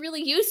might be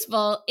really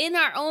useful in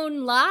our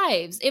own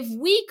lives. If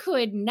we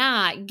could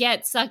not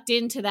get sucked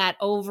into that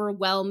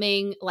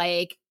overwhelming,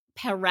 like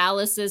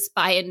paralysis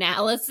by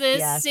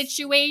analysis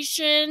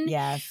situation,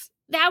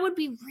 that would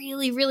be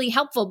really, really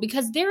helpful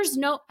because there's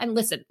and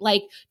listen,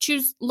 like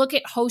look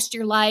at Host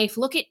Your Life,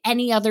 look at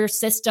any other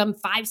system,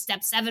 5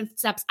 steps, 7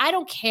 steps. I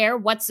don't care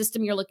what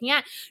system you're looking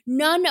at.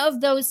 None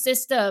of those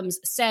systems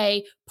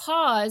say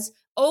pause,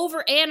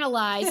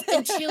 overanalyze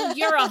until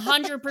you're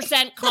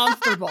 100%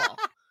 comfortable.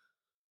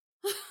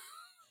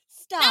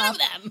 Stop. None of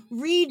them.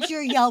 Read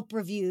your Yelp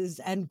reviews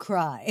and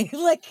cry.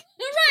 Like,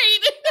 right.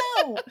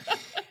 No.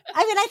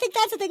 I mean, I think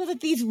that's the thing with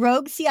these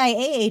rogue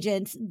CIA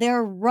agents.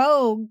 They're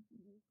rogue,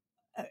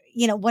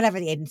 whatever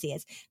the agency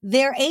is.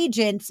 They're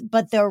agents,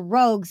 but they're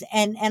rogues.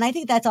 And I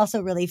think that's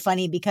also really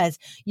funny because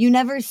you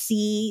never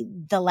see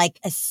the like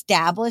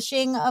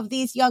establishing of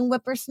these young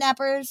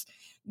whippersnappers.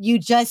 You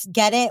just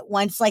get it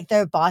once like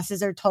their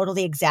bosses are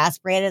totally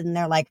exasperated and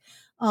they're like,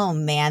 oh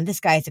man, this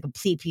guy's a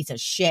complete piece of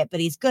shit, but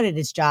he's good at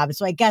his job.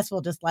 So I guess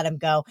we'll just let him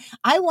go.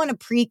 I want a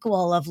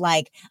prequel of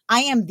like, I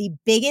am the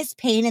biggest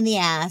pain in the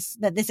ass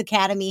that this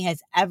academy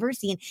has ever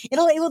seen. It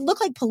would look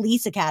like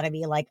Police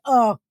Academy, like,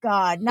 oh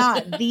God,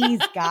 not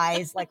these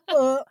guys. Like,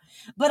 but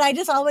I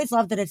just always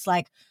love that it's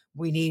like,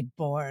 we need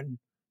Bourne.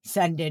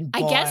 Send in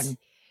Bourne. I guess.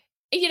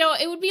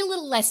 It would be a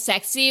little less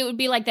sexy. It would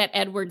be like that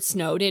Edward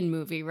Snowden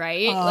movie,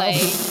 right? And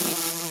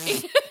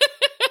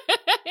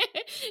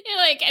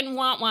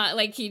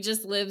like he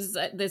just lives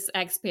this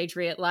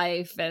expatriate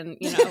life, and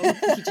he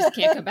just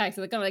can't come back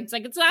to the country. It's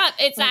like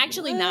it's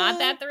actually not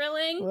that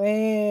thrilling.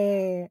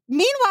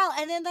 Meanwhile,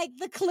 and then like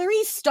the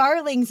Clarice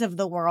Starlings of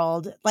the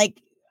world,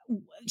 like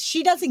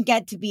she doesn't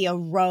get to be a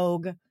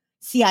rogue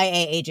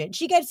CIA agent.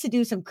 She gets to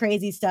do some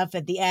crazy stuff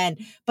at the end.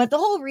 But the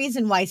whole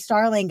reason why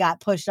Starling got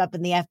pushed up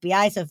in the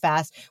FBI so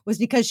fast was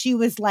because she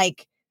was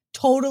like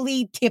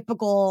totally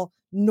typical,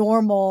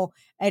 normal,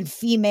 and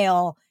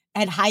female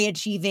and high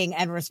achieving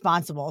and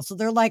responsible. So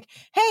they're like,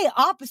 hey,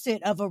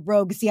 opposite of a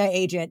rogue CIA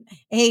agent,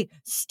 a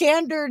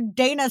standard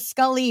Dana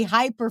Scully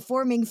high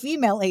performing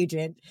female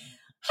agent.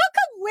 How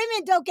come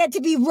women don't get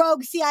to be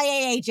rogue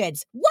CIA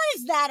agents? What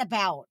is that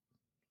about?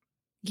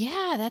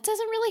 Yeah, that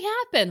doesn't really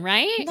happen,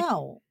 right?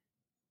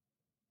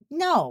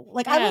 No,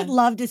 like I would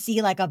love to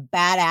see like a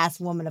badass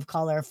woman of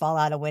color fall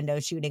out a window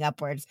shooting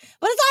upwards,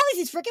 but it's always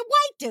these freaking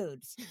white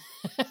dudes.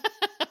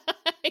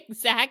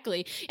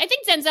 Exactly. I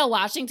think Denzel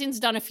Washington's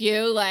done a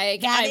few.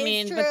 Like, but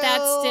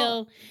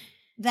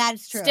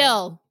that's true.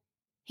 Still,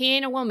 he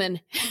ain't a woman.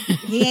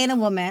 He ain't a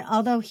woman,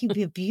 although he'd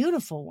be a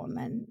beautiful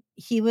woman.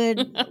 He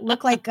would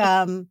look like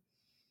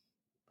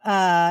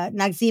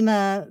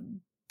Noxeema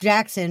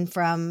Jackson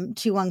from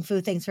Chi Wong Fu.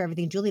 Thanks for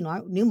everything, Julie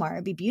Newmar.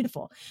 It'd be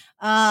beautiful.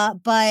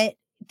 But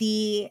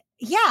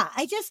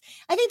I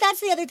think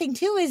that's the other thing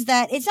too, is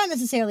that it's not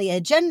necessarily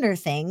a gender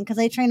thing, because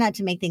I try not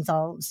to make things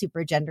all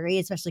super gendery,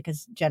 especially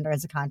because gender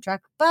is a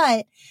contract.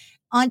 But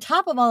on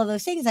top of all of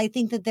those things, I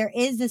think that there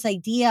is this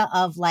idea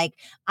of like,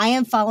 I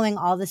am following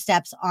all the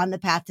steps on the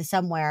path to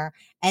somewhere,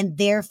 and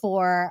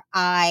therefore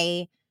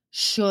I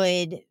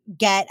should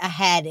get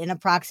ahead in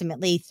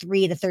approximately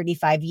 3 to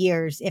 35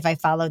 years if I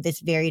follow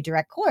this very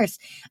direct course.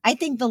 I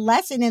think the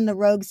lesson in the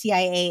Rogue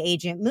CIA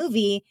agent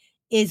movie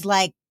is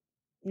like,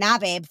 nah,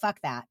 babe,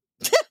 fuck that.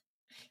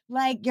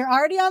 Like, you're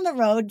already on the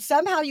road.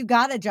 Somehow you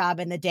got a job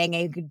in the dang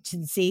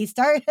agency.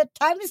 Time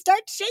to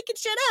start shaking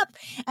shit up.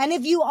 And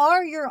if you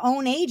are your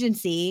own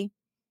agency,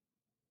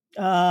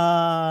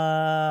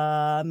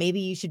 Maybe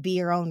you should be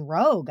your own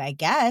rogue, I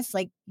guess.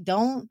 Like,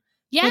 don't put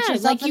Yeah,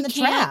 yourself like in you the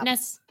can't trap.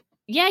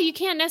 yeah, you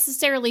can't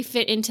necessarily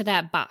fit into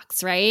that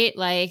box, right?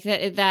 Like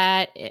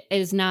that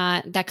is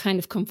not, that kind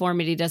of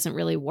conformity doesn't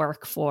really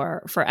work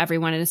for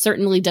everyone, and it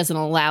certainly doesn't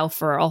allow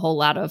for a whole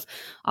lot of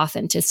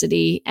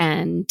authenticity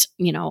and,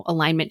 you know,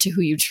 alignment to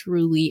who you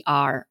truly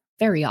are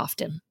very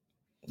often.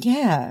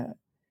 Yeah.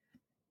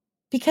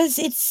 Because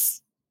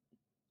it's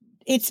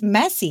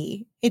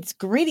messy, it's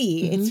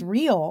gritty, it's Mm-hmm.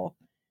 real.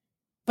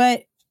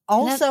 But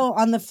also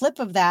on the flip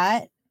of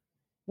that,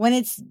 when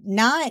it's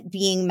not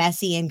being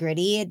messy and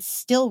gritty, it's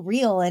still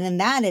real. And in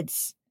that,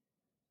 it's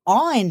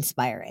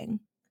awe-inspiring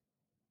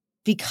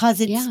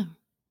because it's Yeah.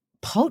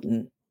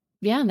 potent.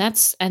 Yeah,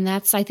 that's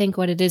I think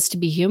what it is to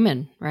be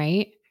human,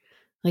 right?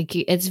 Like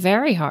it's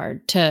very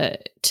hard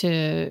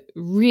to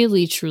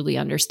really truly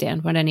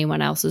understand what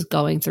anyone else is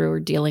going through or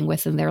dealing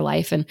with in their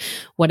life, and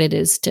what it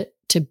is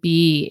to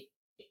be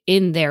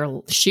in their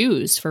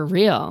shoes for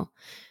real,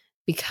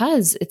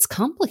 because it's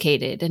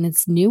complicated and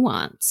it's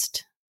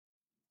nuanced.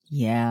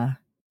 Yeah,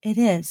 it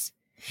is.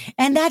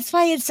 And that's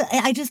why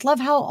I just love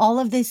how all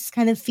of this is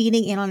kind of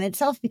feeding in on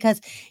itself,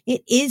 because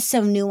it is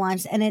so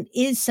nuanced and it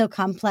is so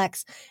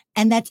complex.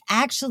 And that's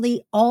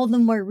actually all the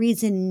more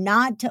reason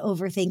not to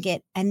overthink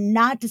it and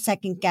not to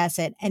second guess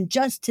it, and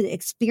just to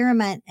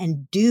experiment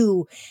and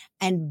do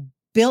and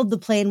build the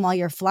plane while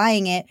you're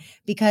flying it,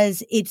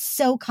 because it's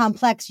so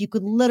complex. You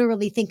could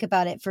literally think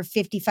about it for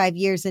 55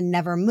 years and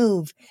never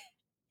move.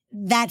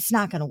 That's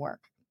not going to work.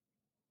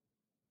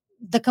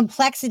 The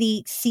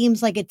complexity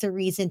seems like it's a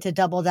reason to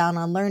double down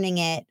on learning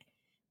it,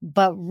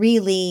 but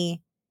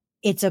really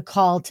it's a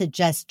call to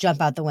just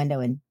jump out the window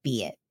and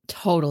be it.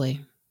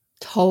 Totally.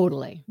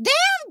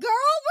 Damn, girl,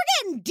 we're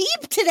getting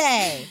deep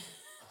today.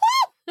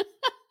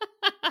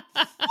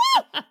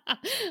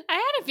 I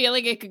had a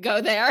feeling it could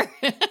go there.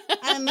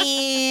 I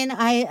mean,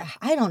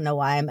 I don't know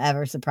why I'm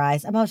ever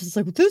surprised. I'm always just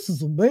like, this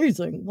is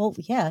amazing. Well,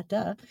 yeah,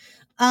 duh.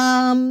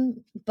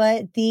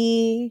 But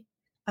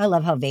I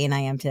love how vain I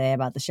am today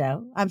about the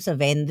show. I'm so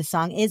vain. This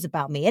song is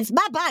about me. It's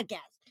my podcast.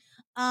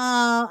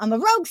 I'm a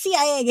rogue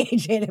CIA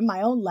agent in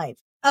my own life.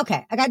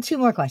 Okay, I got 2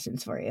 more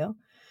questions for you.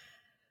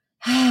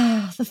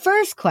 The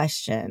first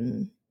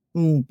question,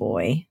 oh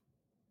boy.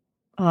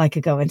 Oh, I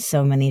could go in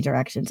so many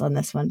directions on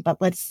this one,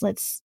 but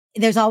let's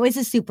there's always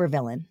a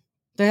supervillain.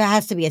 There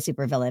has to be a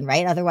supervillain,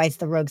 right? Otherwise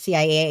the rogue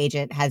CIA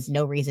agent has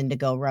no reason to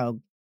go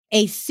rogue.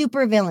 A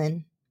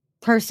supervillain,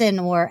 person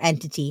or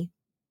entity,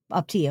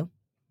 up to you,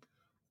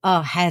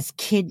 has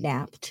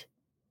kidnapped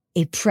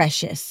a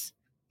precious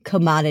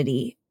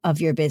commodity of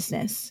your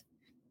business.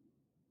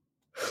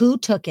 Who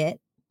took it?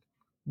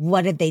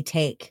 What did they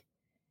take?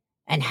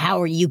 And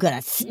how are you going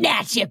to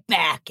snatch it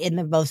back in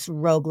the most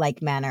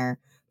roguelike manner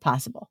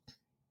possible?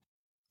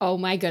 Oh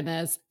my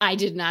goodness. I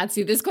did not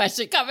see this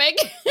question coming.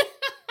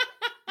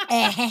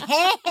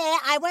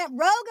 I went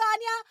rogue on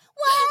ya.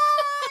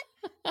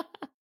 What?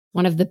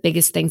 One of the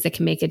biggest things that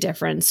can make a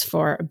difference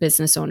for a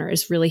business owner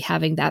is really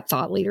having that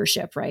thought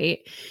leadership, right?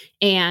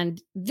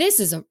 And this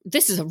is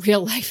a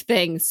real life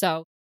thing.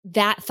 So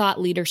that thought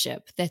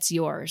leadership that's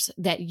yours,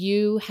 that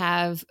you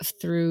have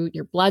through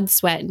your blood,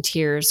 sweat, and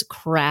tears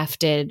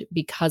crafted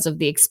because of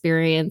the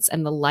experience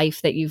and the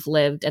life that you've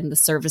lived and the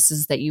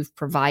services that you've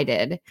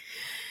provided,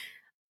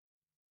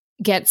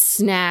 gets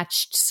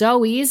snatched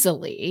so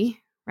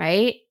easily,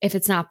 right? If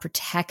it's not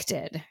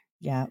protected.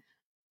 Yeah.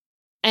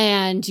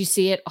 And you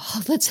see it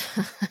all the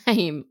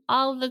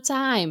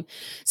time.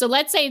 So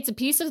let's say it's a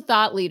piece of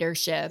thought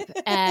leadership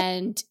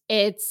and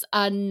it's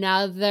a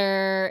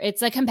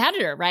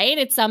competitor, right?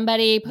 It's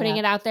somebody putting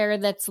it out there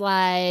that's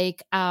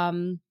like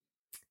saying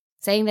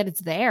that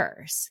it's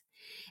theirs.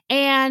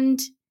 And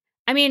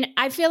I mean,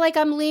 I feel like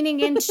I'm leaning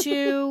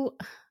into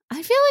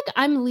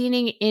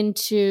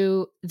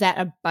that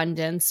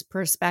abundance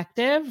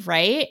perspective,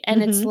 right?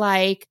 And it's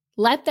like,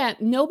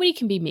 nobody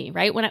can be me,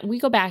 right? When we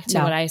go back to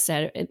what I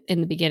said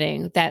in the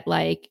beginning, that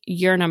like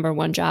your number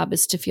one job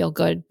is to feel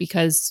good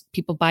because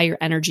people buy your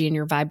energy and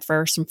your vibe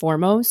first and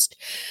foremost.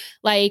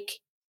 Like,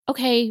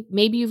 okay,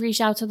 maybe you reach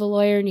out to the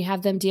lawyer and you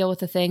have them deal with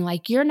the thing.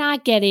 Like, you're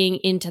not getting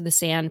into the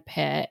sand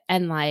pit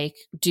and like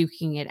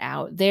duking it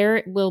out.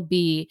 There will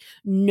be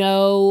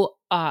no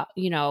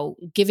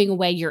giving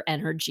away your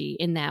energy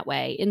in that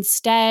way.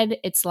 Instead,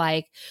 it's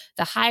like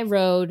the high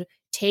road,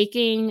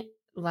 taking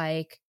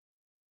like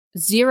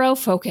zero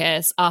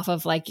focus off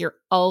of like your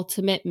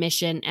ultimate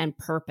mission and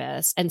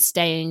purpose and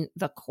staying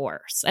the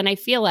course. And I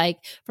feel like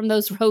from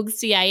those rogue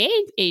CIA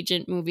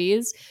agent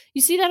movies,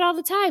 you see that all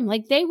the time.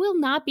 Like, they will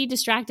not be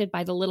distracted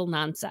by the little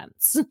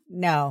nonsense.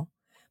 No.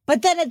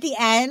 But then at the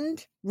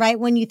end, right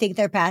when you think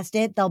they're past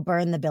it, they'll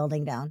burn the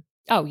building down.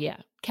 Oh,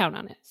 yeah. Count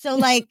on it. So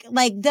like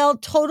they'll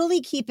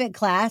totally keep it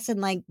class and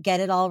like get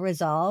it all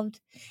resolved.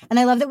 And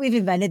I love that we've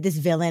invented this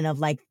villain of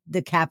like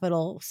the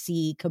capital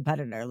C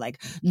competitor,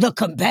 like the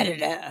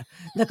competitor.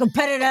 The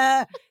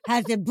competitor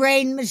has a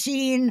brain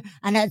machine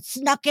and has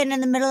snuck in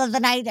the middle of the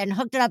night and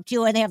hooked it up to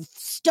you, and they have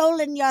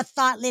stolen your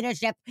thought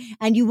leadership,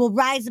 and you will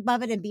rise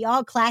above it and be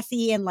all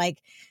classy and like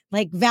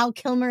Val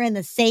Kilmer and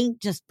the Saint,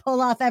 just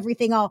pull off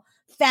everything all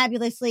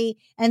fabulously,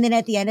 and then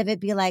at the end of it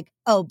be like,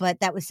 oh, but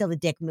that was still a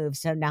dick move,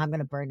 so now I'm going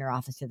to burn your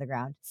office to the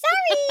ground. Sorry.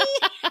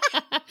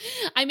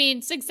 I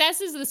mean,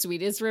 success is the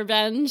sweetest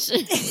revenge.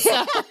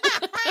 So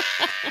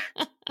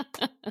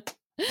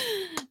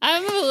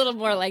I'm a little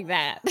more like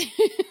that.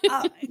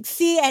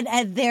 See,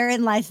 and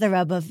therein lies the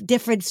rub of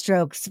different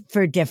strokes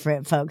for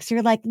different folks.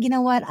 You're like, you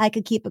know what? I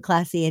could keep it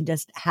classy and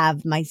just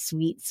have my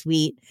sweet,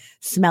 sweet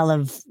smell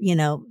of,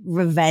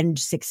 revenge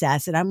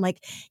success. And I'm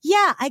like,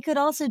 yeah, I could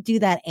also do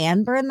that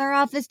and burn their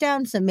office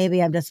down. So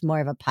maybe I'm just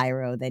more of a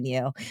pyro than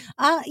you.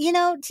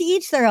 To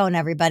each their own,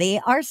 everybody.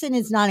 Arson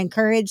is not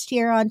encouraged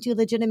here on Too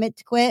Legitimate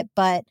to Quit,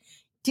 but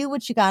do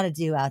what you got to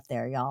do out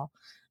there, y'all.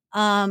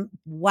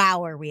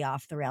 Wow, are we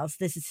off the rails?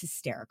 This is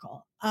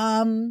hysterical.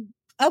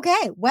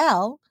 Okay,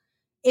 well,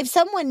 if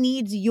someone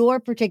needs your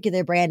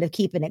particular brand of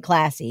keeping it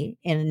classy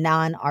in a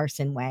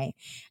non-arson way,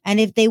 and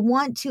if they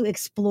want to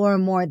explore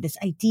more this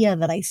idea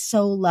that I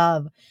so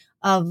love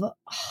of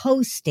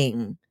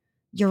hosting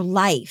your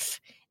life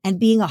and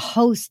being a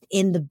host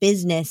in the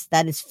business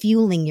that is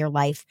fueling your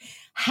life,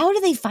 how do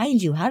they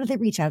find you? How do they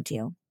reach out to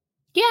you?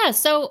 Yeah,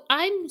 so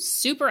I'm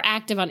super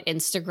active on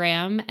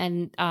Instagram,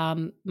 and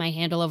my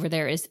handle over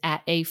there is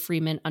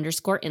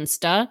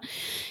 @AFreeman_Insta.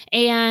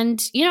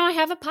 And, I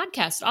have a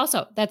podcast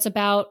also that's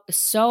about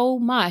so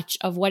much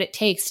of what it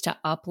takes to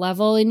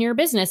up-level in your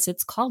business.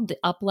 It's called The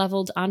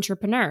Up-Leveled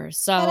Entrepreneur.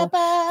 So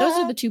those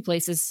are the two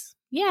places.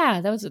 Yeah,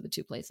 those are the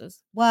two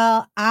places.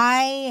 Well,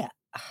 I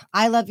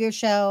love your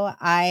show.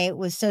 I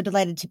was so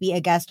delighted to be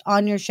a guest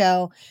on your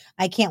show.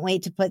 I can't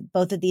wait to put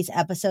both of these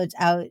episodes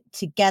out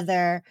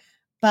together.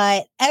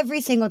 But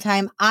every single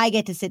time I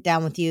get to sit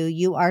down with you,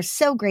 you are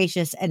so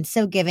gracious and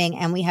so giving,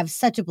 and we have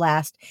such a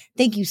blast.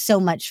 Thank you so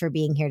much for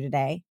being here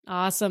today.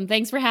 Awesome.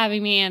 Thanks for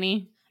having me,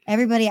 Annie.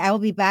 Everybody, I will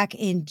be back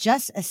in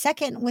just a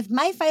second with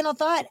my final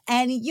thought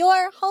and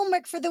your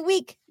homework for the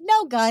week.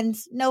 No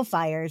guns, no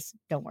fires.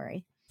 Don't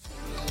worry.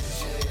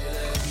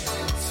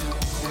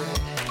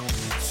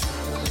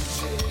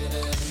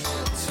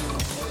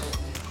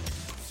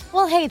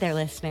 Well, hey there,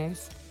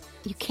 listeners.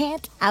 You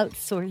can't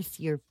outsource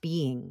your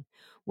being.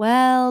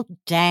 Well,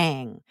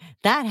 dang,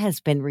 that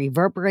has been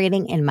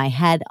reverberating in my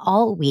head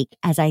all week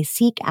as I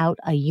seek out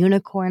a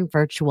unicorn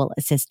virtual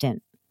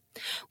assistant.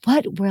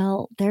 What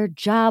will their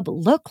job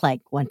look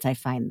like once I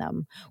find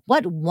them?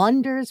 What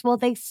wonders will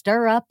they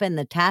stir up in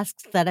the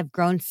tasks that have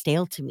grown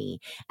stale to me?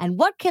 And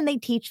what can they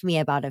teach me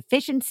about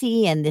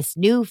efficiency and this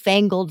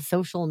newfangled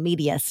social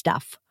media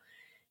stuff?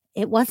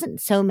 It wasn't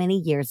so many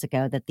years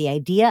ago that the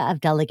idea of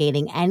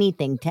delegating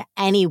anything to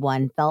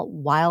anyone felt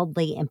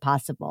wildly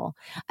impossible.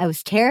 I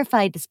was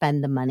terrified to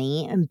spend the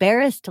money,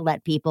 embarrassed to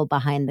let people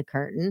behind the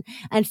curtain,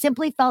 and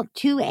simply felt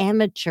too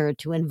amateur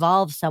to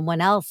involve someone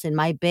else in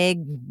my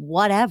big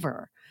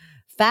whatever.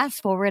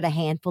 Fast forward a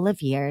handful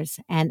of years,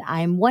 and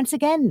I'm once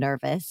again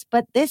nervous,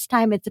 but this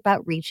time it's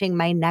about reaching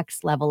my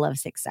next level of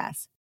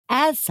success.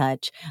 As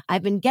such,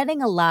 I've been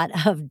getting a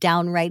lot of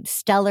downright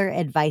stellar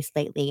advice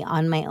lately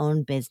on my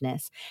own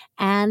business,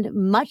 and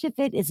much of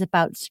it is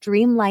about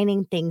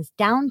streamlining things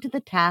down to the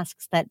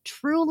tasks that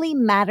truly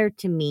matter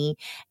to me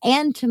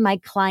and to my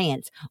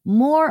clients.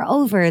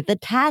 Moreover, the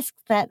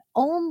tasks that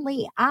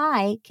only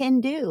I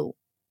can do.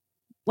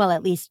 Well,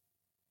 at least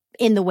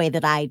in the way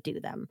that I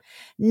do them.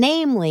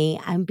 Namely,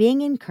 I'm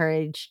being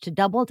encouraged to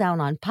double down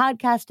on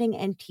podcasting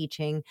and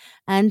teaching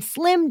and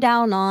slim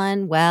down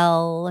on,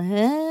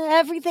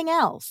 everything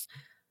else.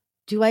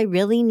 Do I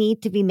really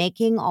need to be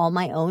making all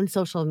my own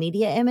social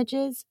media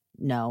images?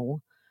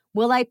 No.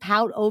 Will I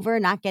pout over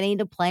not getting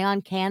to play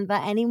on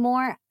Canva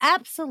anymore?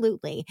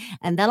 Absolutely.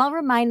 And then I'll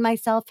remind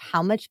myself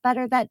how much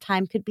better that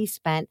time could be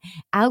spent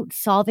out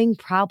solving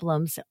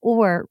problems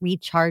or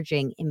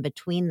recharging in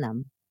between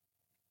them.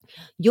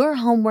 Your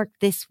homework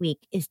this week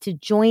is to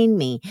join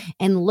me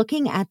in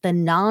looking at the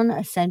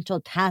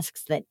non-essential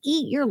tasks that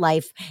eat your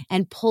life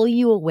and pull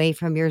you away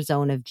from your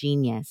zone of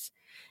genius.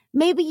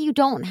 Maybe you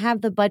don't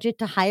have the budget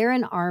to hire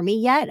an army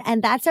yet,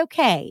 and that's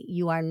okay.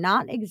 You are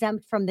not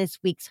exempt from this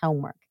week's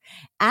homework.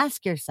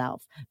 Ask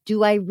yourself,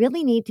 do I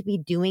really need to be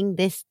doing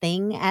this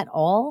thing at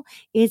all?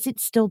 Is it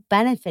still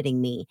benefiting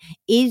me?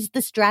 Is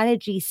the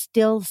strategy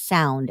still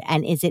sound?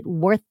 And is it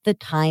worth the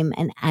time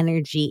and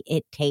energy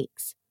it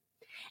takes?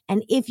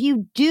 And if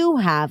you do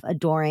have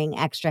adoring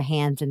extra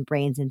hands and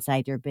brains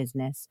inside your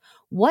business,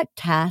 what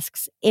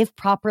tasks, if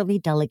properly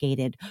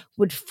delegated,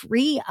 would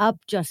free up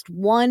just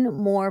one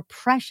more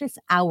precious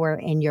hour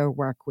in your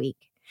work week?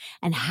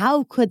 And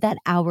how could that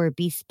hour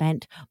be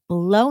spent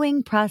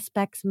blowing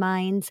prospects'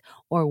 minds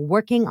or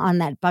working on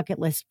that bucket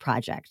list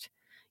project?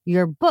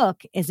 Your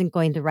book isn't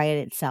going to write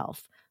it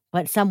itself,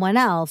 but someone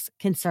else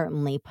can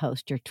certainly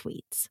post your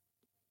tweets.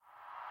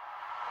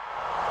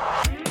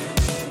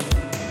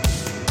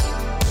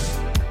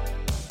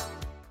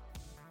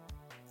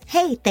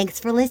 Hey, thanks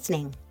for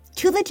listening.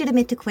 Too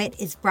Legitimate to Quit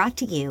is brought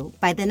to you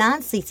by the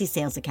Non-Sleazy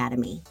Sales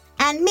Academy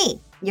and me,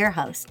 your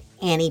host,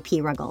 Annie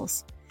P.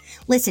 Ruggles.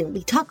 Listen,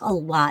 we talk a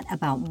lot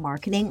about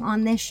marketing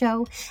on this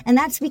show, and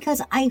that's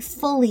because I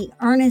fully,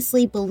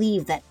 earnestly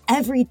believe that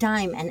every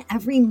dime and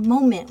every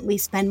moment we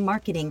spend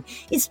marketing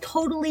is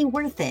totally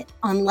worth it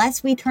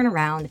unless we turn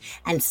around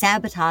and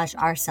sabotage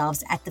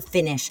ourselves at the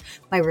finish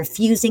by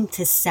refusing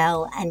to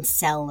sell and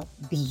sell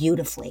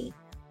beautifully.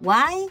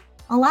 Why?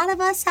 A lot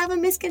of us have a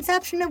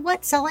misconception of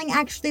what selling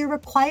actually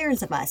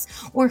requires of us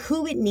or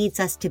who it needs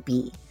us to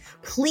be.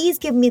 Please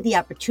give me the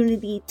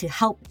opportunity to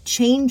help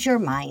change your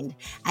mind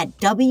at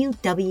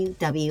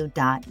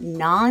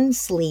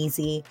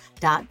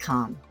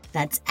www.nonsleazy.com.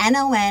 That's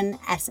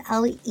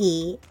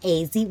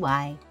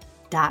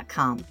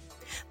NONSLEAZY.com.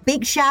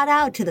 Big shout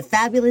out to the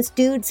fabulous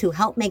dudes who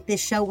help make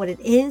this show what it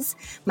is.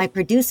 My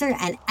producer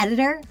and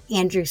editor,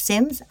 Andrew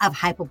Sims of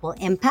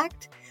Hypable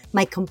Impact,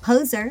 my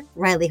composer,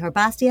 Riley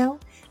Herbastio,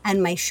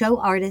 and my show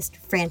artist,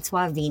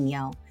 Francois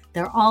Vigneault.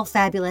 They're all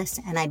fabulous,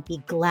 and I'd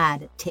be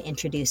glad to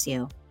introduce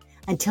you.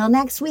 Until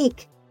next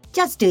week,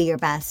 just do your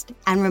best,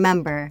 and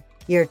remember,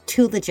 you're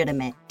too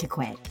legitimate to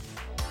quit.